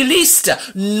he is released.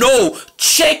 No,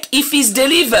 check if he's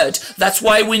delivered. That's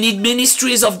why we need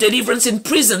ministries of deliverance in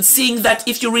prison, seeing that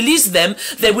if you release them,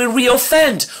 they will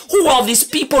reoffend. Who are these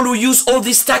people who use all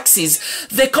these taxes?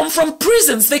 They come from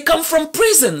prisons. They come from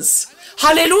prisons.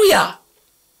 Hallelujah.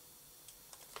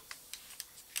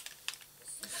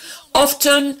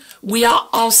 Often we are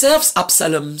ourselves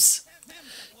Absaloms.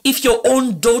 If your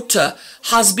own daughter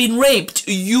has been raped,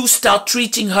 you start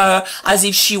treating her as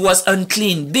if she was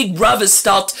unclean. Big brothers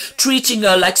start treating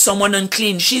her like someone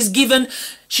unclean. She's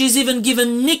even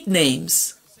given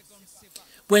nicknames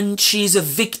when she's a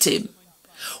victim.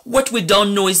 What we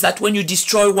don't know is that when you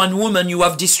destroy one woman, you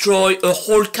have destroyed a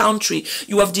whole country.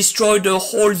 You have destroyed a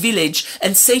whole village.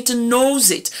 And Satan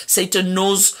knows it. Satan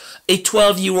knows a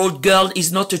 12-year-old girl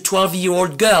is not a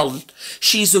 12-year-old girl.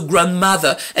 She's a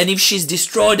grandmother. And if she's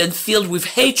destroyed and filled with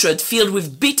hatred, filled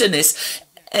with bitterness,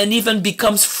 and even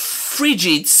becomes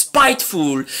frigid,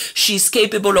 spiteful, she's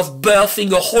capable of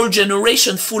birthing a whole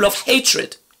generation full of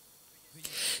hatred.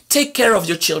 Take care of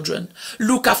your children.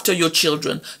 Look after your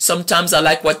children. Sometimes I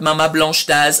like what Mama Blanche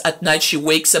does. At night she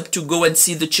wakes up to go and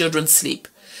see the children sleep.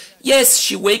 Yes,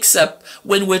 she wakes up.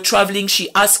 When we're traveling, she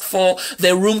asks for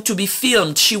their room to be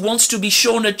filmed. She wants to be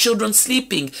shown her children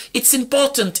sleeping. It's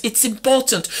important. It's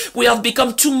important. We have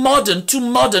become too modern,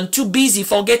 too busy,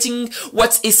 forgetting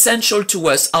what's essential to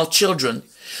us, our children,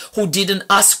 who didn't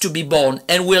ask to be born,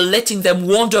 and we're letting them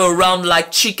wander around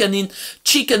like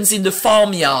chickens in the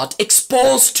farmyard,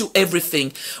 exposed to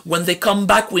everything. When they come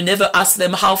back, we never ask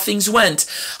them how things went.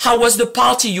 How was the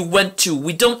party you went to?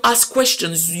 We don't ask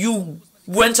questions. You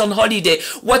went on holiday.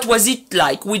 What was it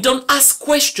like? We don't ask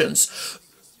questions.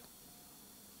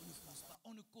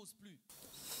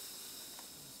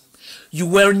 You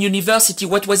were in university.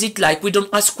 What was it like? We don't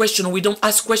ask questions. We don't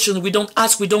ask questions. We don't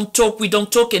ask. We don't talk. We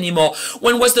don't talk anymore.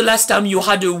 When was the last time you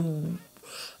had an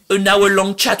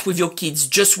hour-long chat with your kids?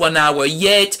 Just 1 hour.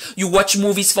 Yet you watch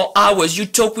movies for hours. You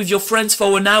talk with your friends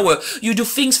for 1 hour. You do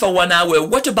things for 1 hour.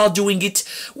 What about doing it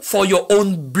for your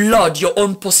own blood, your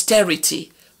own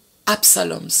posterity?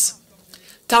 Absaloms.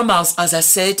 Tamar, as I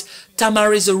said,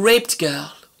 Tamar is a raped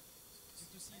girl.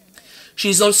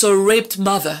 She's also a raped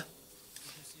mother.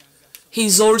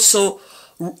 He's also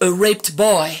a raped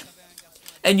boy.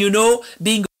 And you know,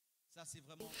 being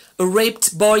a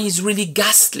raped boy is really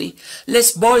ghastly.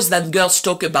 Less boys than girls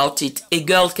talk about it. A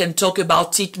girl can talk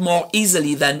about it more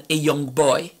easily than a young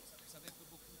boy.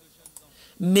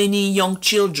 Many young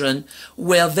children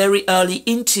were very early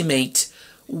intimate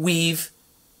with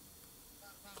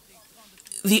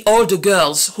the older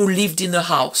girls who lived in the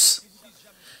house.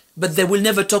 But they will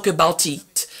never talk about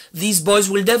it. These boys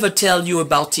will never tell you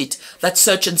about it, that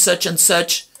such and such and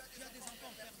such.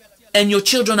 And your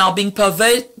children are being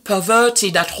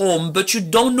perverted at home, but you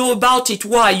don't know about it.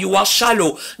 Why? You are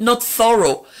shallow, not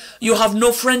thorough. You have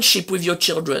no friendship with your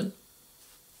children.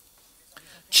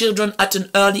 Children at an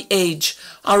early age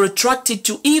are attracted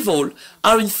to evil,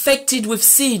 are infected with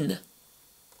sin.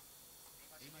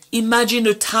 Imagine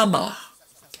a Tamar.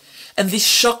 And this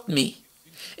shocked me.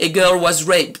 A girl was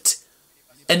raped.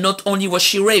 And not only was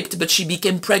she raped, but she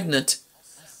became pregnant.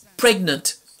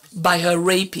 Pregnant by her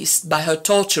rapist, by her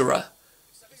torturer.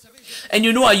 And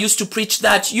you know, I used to preach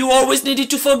that you always needed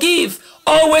to forgive.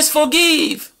 Always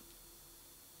forgive.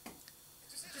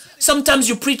 Sometimes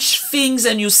you preach things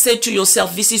and you say to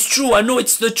yourself, this is true, I know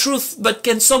it's the truth, but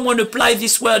can someone apply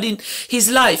this word in his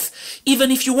life?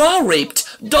 Even if you are raped,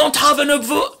 don't have an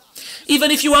abortion. Even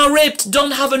if you are raped,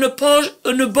 don't have an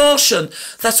abortion.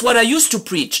 That's what I used to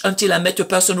preach until I met a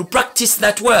person who practiced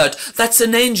that word. That's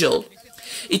an angel.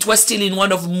 It was still in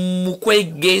one of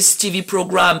Mukwege's TV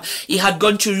program. He had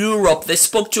gone to Europe. They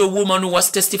spoke to a woman who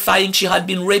was testifying she had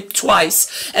been raped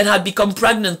twice and had become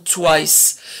pregnant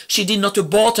twice. She did not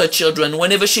abort her children.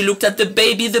 Whenever she looked at the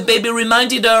baby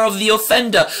reminded her of the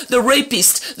offender, the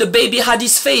rapist. The baby had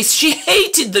his face. She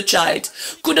hated the child.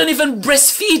 Couldn't even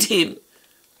breastfeed him.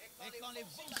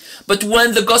 But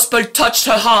when the gospel touched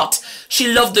her heart,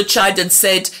 she loved the child and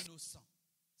said,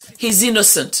 he's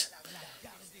innocent.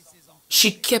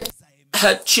 She kept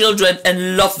her children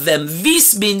and loved them.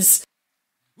 This means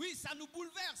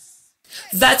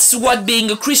that's what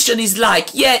being a Christian is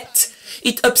like. Yet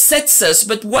it upsets us,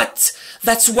 but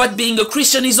that's what being a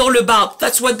Christian is all about.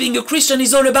 That's what being a Christian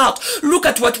is all about. Look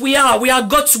at what we are. We are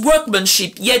God's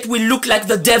workmanship, yet we look like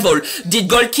the devil. Did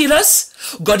God kill us?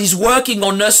 God is working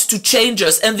on us to change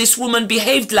us, and this woman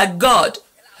behaved like God.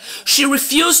 She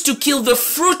refused to kill the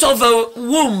fruit of her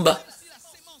womb.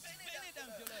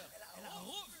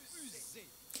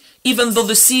 Even though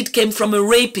the seed came from a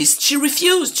rapist, she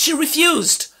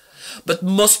refused. But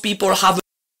most people have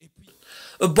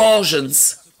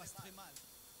abortions.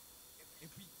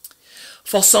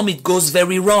 For some it goes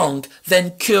very wrong,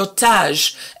 then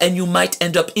curettage, and you might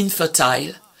end up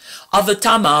infertile. Other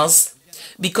Tamars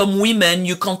become women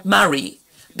you can't marry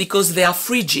because they are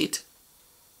frigid.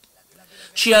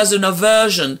 She has an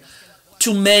aversion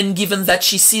to men given that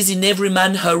she sees in every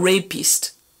man her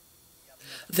rapist.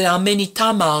 There are many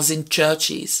Tamars in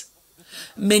churches,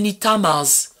 many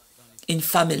Tamars in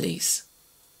families.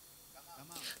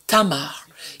 Tamar,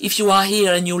 if you are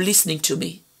here and you're listening to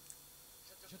me,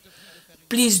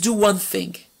 please do one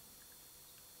thing.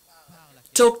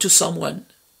 Talk to someone.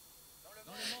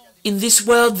 In this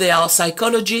world there are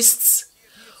psychologists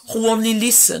who only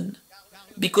listen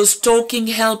because talking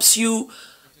helps you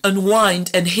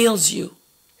unwind and heals you.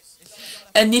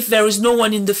 And if there is no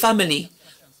one in the family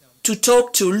to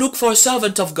talk to, look for a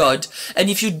servant of God. And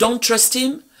if you don't trust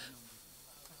him,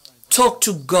 talk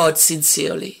to God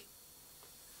sincerely.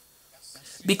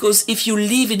 Because if you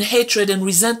live in hatred and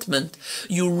resentment,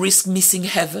 you risk missing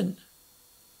heaven.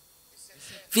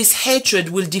 This hatred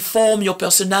will deform your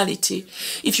personality.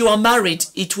 If you are married,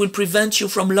 it will prevent you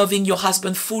from loving your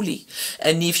husband fully.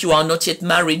 And if you are not yet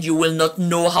married, you will not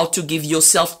know how to give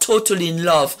yourself totally in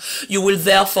love. You will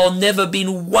therefore never be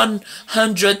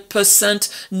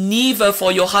 100% neither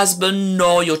for your husband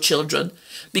nor your children.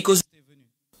 Because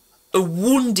a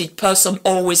wounded person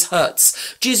always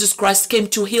hurts. Jesus Christ came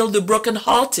to heal the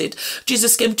brokenhearted.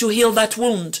 Jesus came to heal that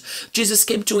wound. Jesus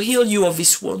came to heal you of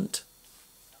this wound.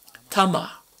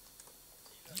 Tamar.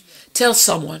 Tell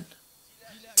someone.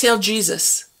 Tell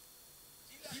Jesus.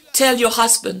 Tell your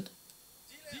husband.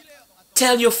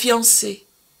 Tell your fiancé.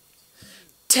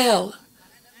 Tell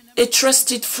a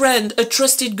trusted friend, a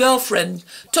trusted girlfriend.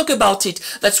 Talk about it.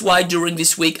 That's why during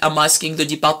this week I'm asking the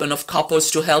Department of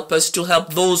Couples to help us, to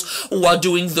help those who are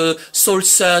doing the soul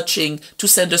searching, to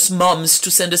send us moms, to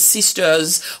send us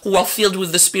sisters who are filled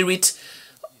with the Spirit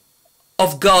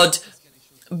of God,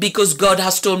 because God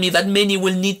has told me that many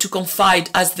will need to confide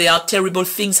as there are terrible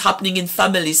things happening in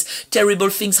families, terrible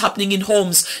things happening in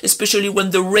homes, especially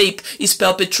when the rape is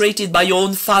perpetrated by your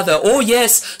own father. Oh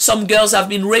yes, some girls have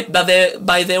been raped by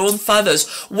their own fathers.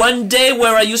 One day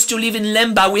where I used to live in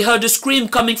Lemba, we heard a scream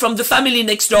coming from the family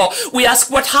next door. We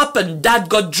asked what happened. Dad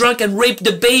got drunk and raped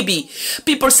the baby.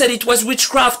 People said it was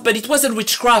witchcraft, but it wasn't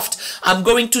witchcraft. I'm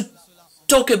going to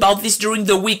talk about this during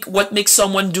the week, what makes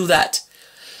someone do that.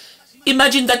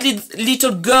 Imagine that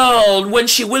little girl when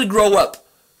she will grow up.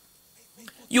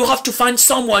 You have to find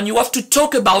someone, you have to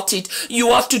talk about it, you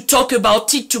have to talk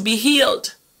about it to be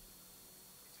healed.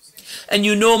 And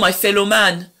you know, my fellow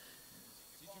man,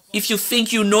 if you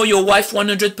think you know your wife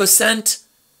 100%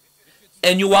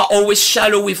 and you are always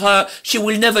shallow with her, she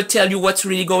will never tell you what's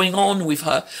really going on with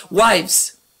her.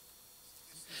 Wives,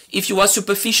 if you are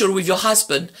superficial with your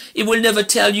husband, he will never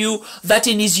tell you that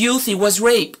in his youth he was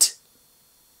raped.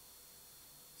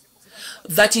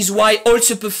 That is why all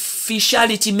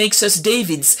superficiality makes us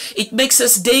Davids. It makes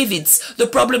us Davids. The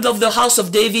problem of the house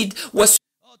of David was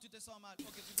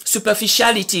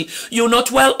superficiality. You're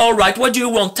not well, all right. What do you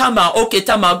want? Tamar. Okay,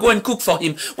 Tamar, go and cook for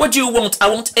him. What do you want? I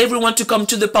want everyone to come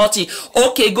to the party.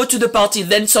 Okay, go to the party.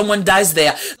 Then someone dies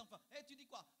there.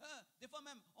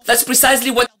 That's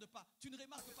precisely what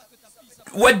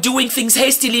doing things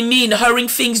hastily mean, hurrying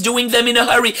things, doing them in a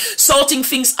hurry, sorting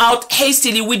things out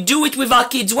hastily. We do it with our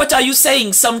kids. What are you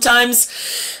saying? Sometimes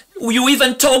you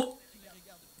even talk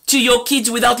to your kids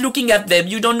without looking at them.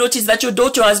 You don't notice that your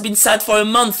daughter has been sad for a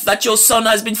month, that your son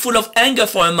has been full of anger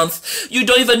for a month. You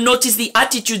don't even notice the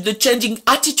attitude, the changing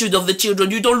attitude of the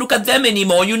children. You don't look at them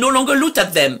anymore. You no longer look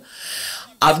at them.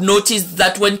 I've noticed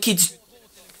that when kids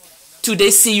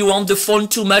today see you on the phone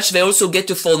too much, they also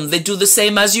get a phone. They do the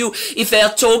same as you. If they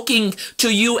are talking to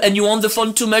you and you're on the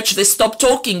phone too much, they stop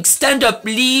talking. Stand up,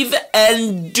 leave,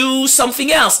 and do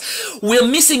something else. We're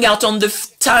missing out on the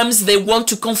times they want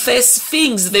to confess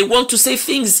things. They want to say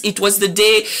things. It was the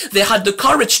day they had the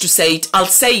courage to say it. I'll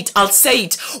say it. I'll say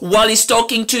it. While he's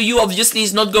talking to you, obviously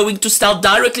he's not going to start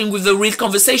directly with the real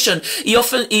conversation. He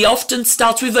often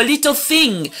starts with a little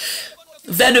thing,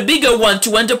 then a bigger one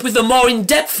to end up with a more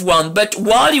in-depth one. But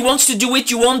while he wants to do it,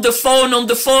 you on the phone,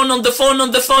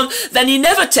 then he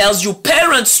never tells you.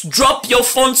 Parents, drop your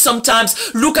phone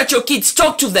sometimes. Look at your kids,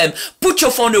 talk to them. Put your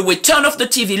phone away, turn off the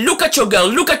TV, look at your girl,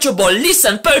 look at your boy,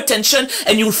 listen, pay attention,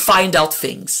 and you'll find out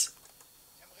things.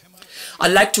 I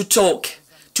like to talk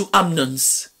to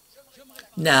Amnons.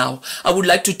 Now, I would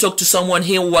like to talk to someone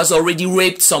here who has already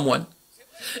raped someone.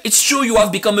 It's true you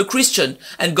have become a Christian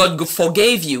and God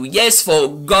forgave you. Yes, for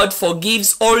God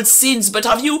forgives all sins, but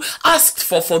have you asked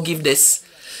for forgiveness?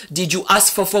 Did you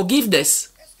ask for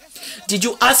forgiveness? Did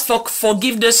you ask for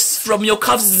forgiveness from your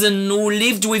cousin who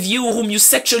lived with you, whom you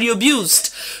sexually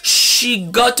abused? She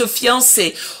got a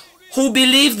fiancé who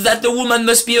believed that the woman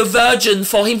must be a virgin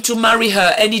for him to marry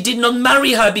her, and he did not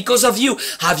marry her because of you.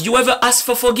 Have you ever asked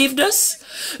for forgiveness?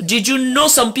 Did you know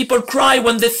some people cry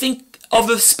when they think of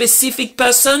a specific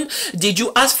person? Did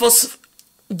you ask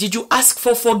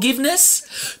for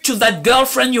forgiveness to that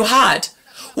girlfriend you had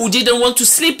who didn't want to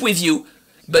sleep with you,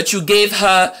 but you gave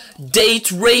her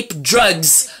date rape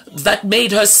drugs that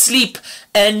made her sleep,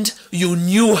 and you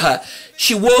knew her?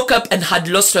 She woke up and had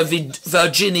lost her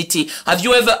virginity. Have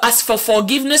you ever asked for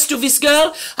forgiveness to this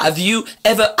girl? Have you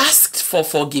ever asked for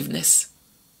forgiveness?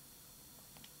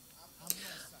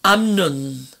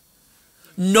 Amnon.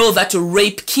 Know that a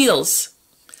rape kills.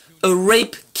 A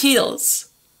rape kills.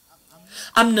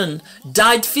 Amnon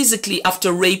died physically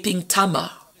after raping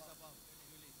Tamar.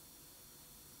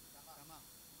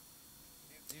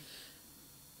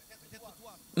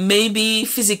 Maybe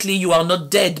physically you are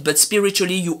not dead, but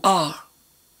spiritually you are.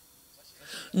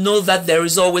 Know that there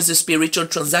is always a spiritual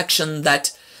transaction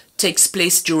that takes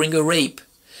place during a rape.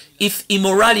 If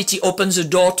immorality opens a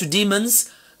door to demons,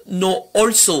 know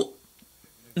also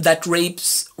that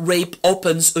rape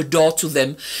opens a door to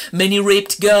them. Many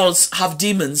raped girls have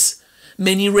demons.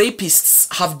 Many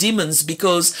rapists have demons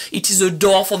because it is a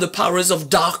door for the powers of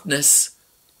darkness.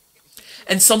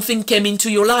 And something came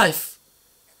into your life.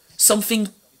 Something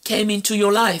came into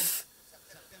your life.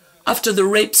 After the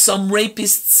rape, some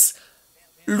rapists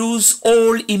lose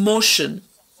all emotion.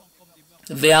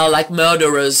 They are like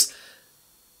murderers.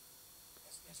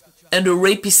 And a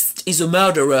rapist is a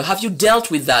murderer. Have you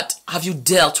dealt with that? Have you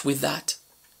dealt with that?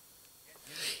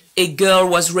 A girl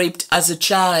was raped as a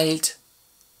child.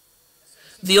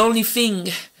 The only thing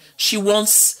she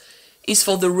wants is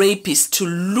for the rapist to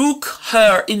look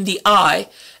her in the eye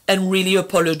and really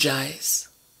apologize.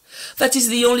 That is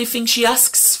the only thing she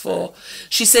asks for.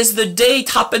 She says, the day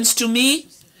it happens to me,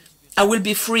 I will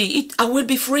be free. I will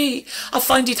be free. I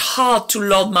find it hard to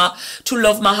love my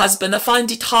husband. I find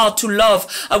it hard to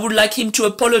love. I would like him to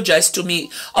apologize to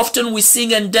me. Often we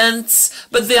sing and dance,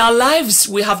 but there are lives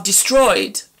we have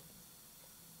destroyed.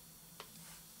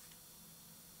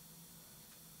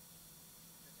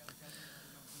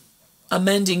 I'm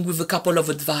ending with a couple of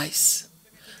advice.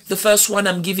 The first one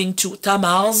I'm giving to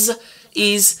Tamar's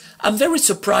is, I'm very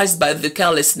surprised by the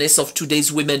carelessness of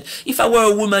today's women. If I were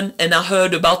a woman and I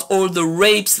heard about all the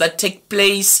rapes that take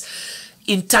place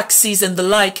in taxis and the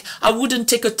like, I wouldn't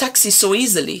take a taxi so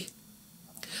easily.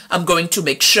 I'm going to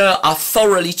make sure I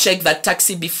thoroughly check that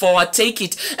taxi before I take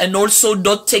it, and also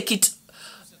not take it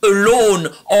alone,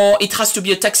 or it has to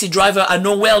be a taxi driver I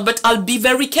know well, but I'll be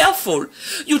very careful.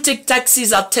 You take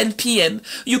taxis at 10 p.m.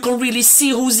 You can really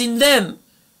see who's in them.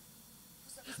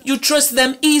 You trust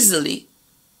them easily.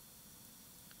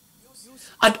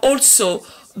 I'd also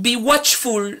be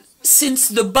watchful, since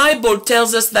the Bible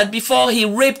tells us that before he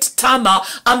raped Tamar,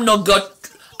 Amnon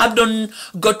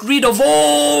got rid of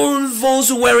all those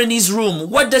who were in his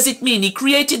room. What does it mean? He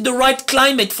created the right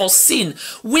climate for sin.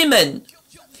 Women,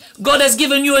 God has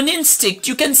given you an instinct.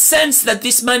 You can sense that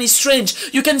this man is strange.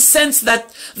 You can sense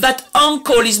that that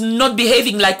uncle is not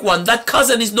behaving like one. That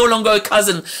cousin is no longer a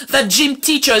cousin. That gym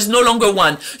teacher is no longer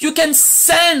one. You can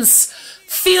sense,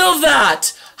 feel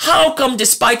that. How come,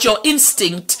 despite your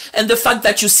instinct and the fact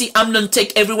that you see Amnon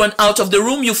take everyone out of the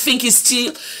room, you think he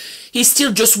still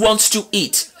just wants to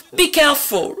eat? Be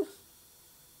careful.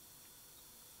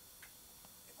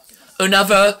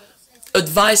 Another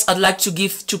advice I'd like to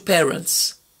give to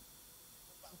parents.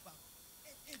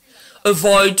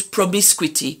 Avoid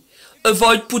promiscuity.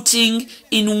 Avoid putting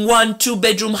in a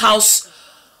 1-2-bedroom house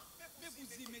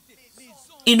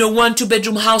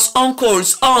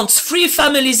uncles, aunts, 3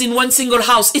 families in one single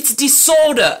house. It's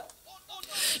disorder.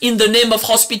 In the name of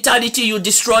hospitality, you're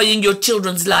destroying your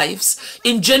children's lives.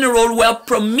 In general, where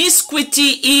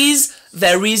promiscuity is,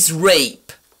 there is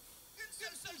rape.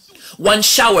 1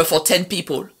 shower for 10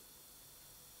 people.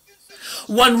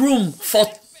 1 room for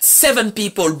 7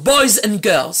 people, boys and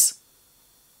girls.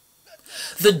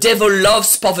 The devil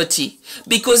loves poverty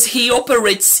because he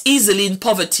operates easily in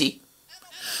poverty.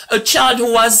 A child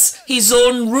who has his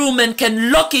own room and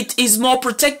can lock it is more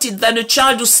protected than a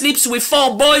child who sleeps with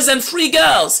 4 boys and 3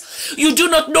 girls. You do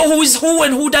not know who is who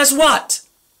and who does what.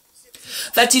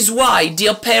 That is why,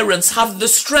 dear parents, have the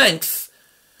strength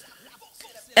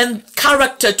and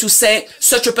character to say,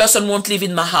 such a person won't live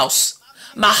in my house.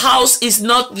 My house is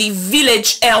not the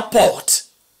village airport.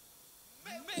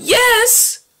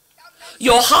 Yes,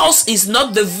 your house is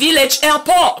not the village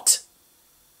airport.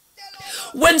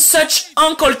 When such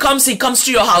uncle comes, he comes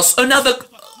to your house. Another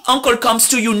uncle comes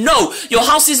to you. No, your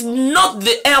house is not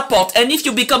the airport. And if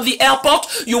you become the airport,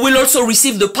 you will also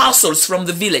receive the parcels from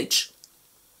the village.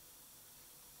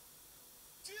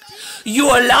 You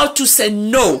are allowed to say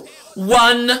no.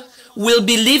 One will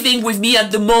be living with me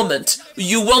at the moment.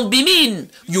 You won't be mean.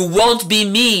 You won't be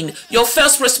mean. Your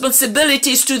first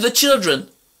responsibility is to the children.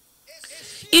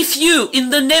 If you, in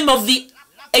the name of the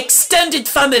extended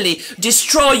family,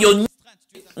 destroy your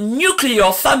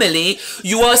nuclear family,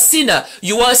 you are a sinner.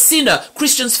 You are a sinner.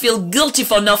 Christians feel guilty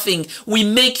for nothing. We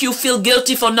make you feel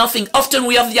guilty for nothing. Often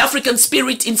we have the African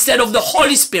spirit instead of the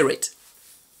Holy Spirit.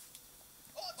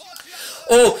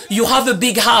 Oh, you have a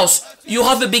big house. You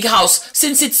have a big house.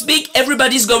 Since it's big,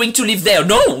 everybody's going to live there.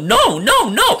 No, no, no,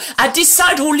 no. I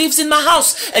decide who lives in my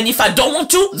house. And if I don't want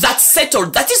to, that's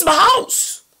settled. That is my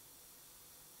house.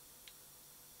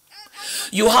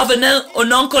 You have an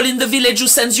uncle in the village who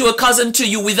sends you a cousin to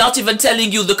you without even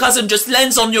telling you. The cousin just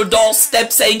lands on your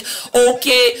doorstep saying,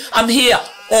 okay, I'm here.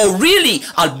 Oh, really?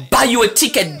 I'll buy you a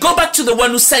ticket. Go back to the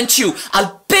one who sent you.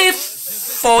 I'll pay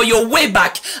for your way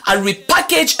back. I'll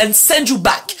repackage and send you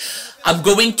back. I'm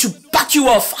going to pack you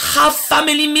off. Have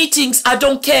family meetings. I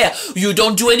don't care. You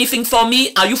don't do anything for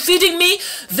me. Are you feeding me?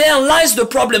 There lies the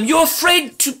problem. You're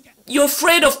afraid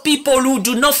of people who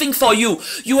do nothing for you.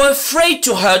 You are afraid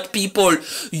to hurt people.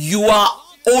 You are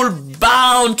all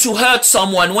bound to hurt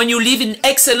someone. When you live in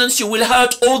excellence, you will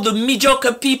hurt all the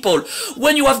mediocre people.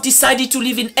 When you have decided to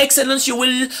live in excellence, you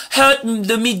will hurt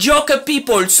the mediocre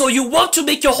people. So you want to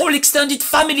make your whole extended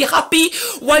family happy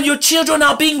while your children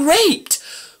are being raped.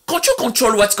 Can't you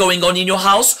control what's going on in your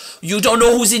house? You don't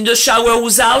know who's in the shower,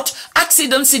 who's out.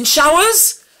 Accidents in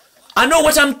showers? I know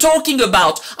what I'm talking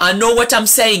about. I know what I'm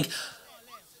saying.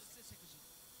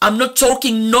 I'm not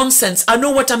talking nonsense. I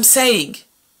know what I'm saying.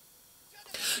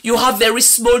 You have very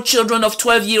small children of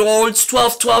 12-year-olds,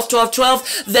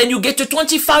 12. Then you get a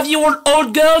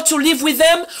 25-year-old girl to live with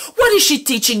them. What is she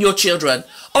teaching your children?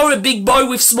 Or a big boy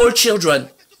with small children?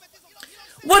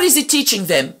 What is it teaching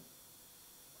them?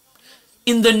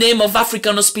 In the name of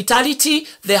African hospitality,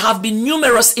 there have been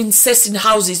numerous incest in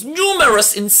houses,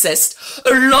 numerous incest,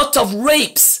 a lot of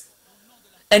rapes.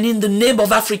 And in the name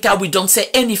of Africa, we don't say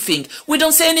anything. We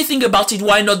don't say anything about it.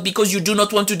 Why not? Because you do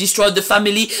not want to destroy the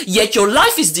family, yet your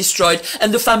life is destroyed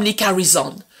and the family carries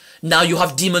on. Now you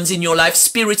have demons in your life,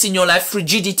 spirits in your life,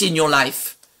 frigidity in your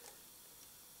life.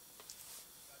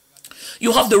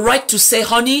 You have the right to say,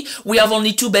 honey, we have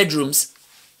only 2 bedrooms.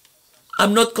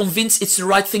 I'm not convinced it's the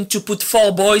right thing to put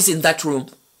 4 boys in that room.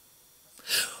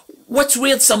 What's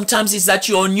weird sometimes is that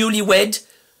you're newlywed,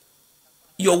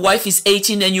 your wife is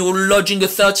 18 and you're lodging a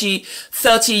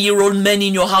 30-year-old man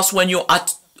in your house when you're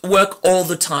at work all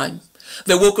the time.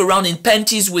 They walk around in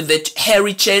panties with their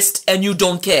hairy chest and you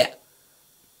don't care.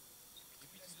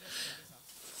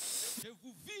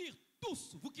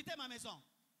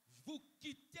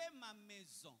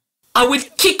 I will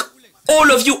kick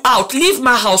all of you out. Leave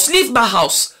my house. Leave my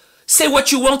house. Say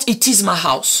what you want. It is my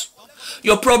house.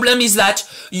 Your problem is that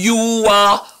you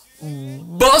are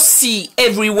bossy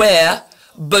everywhere,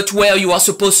 but where you are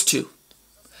supposed to.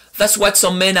 That's what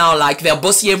some men are like. They're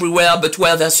bossy everywhere, but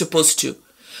where they're supposed to.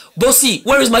 Bossy,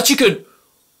 where is my chicken?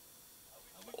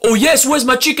 Oh yes, where's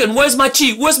my chicken? Where's my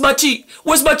tea? Where's my tea?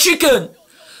 Where's my chicken?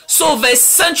 So they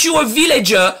sent you a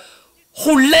villager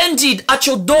who landed at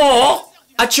your door,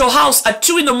 at your house at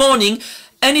 2 in the morning,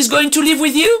 and is going to live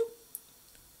with you?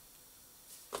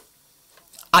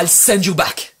 I'll send you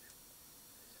back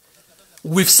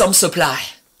with some supply.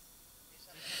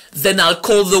 Then I'll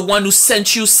call the one who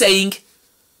sent you saying,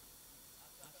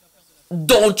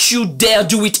 don't you dare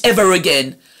do it ever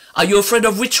again. Are you afraid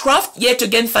of witchcraft? Yet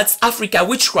again, that's Africa,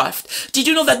 witchcraft. Did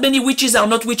you know that many witches are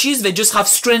not witches? They just have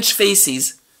strange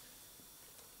faces.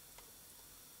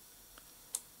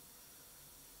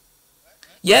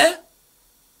 Yeah?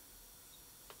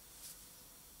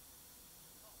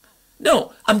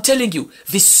 No, I'm telling you,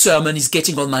 this sermon is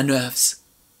getting on my nerves.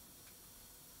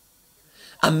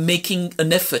 I'm making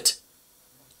an effort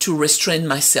to restrain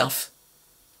myself.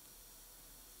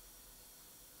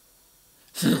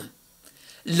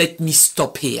 Let me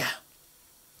stop here.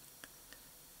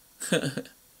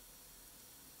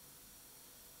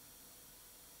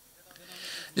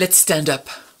 Let's stand up.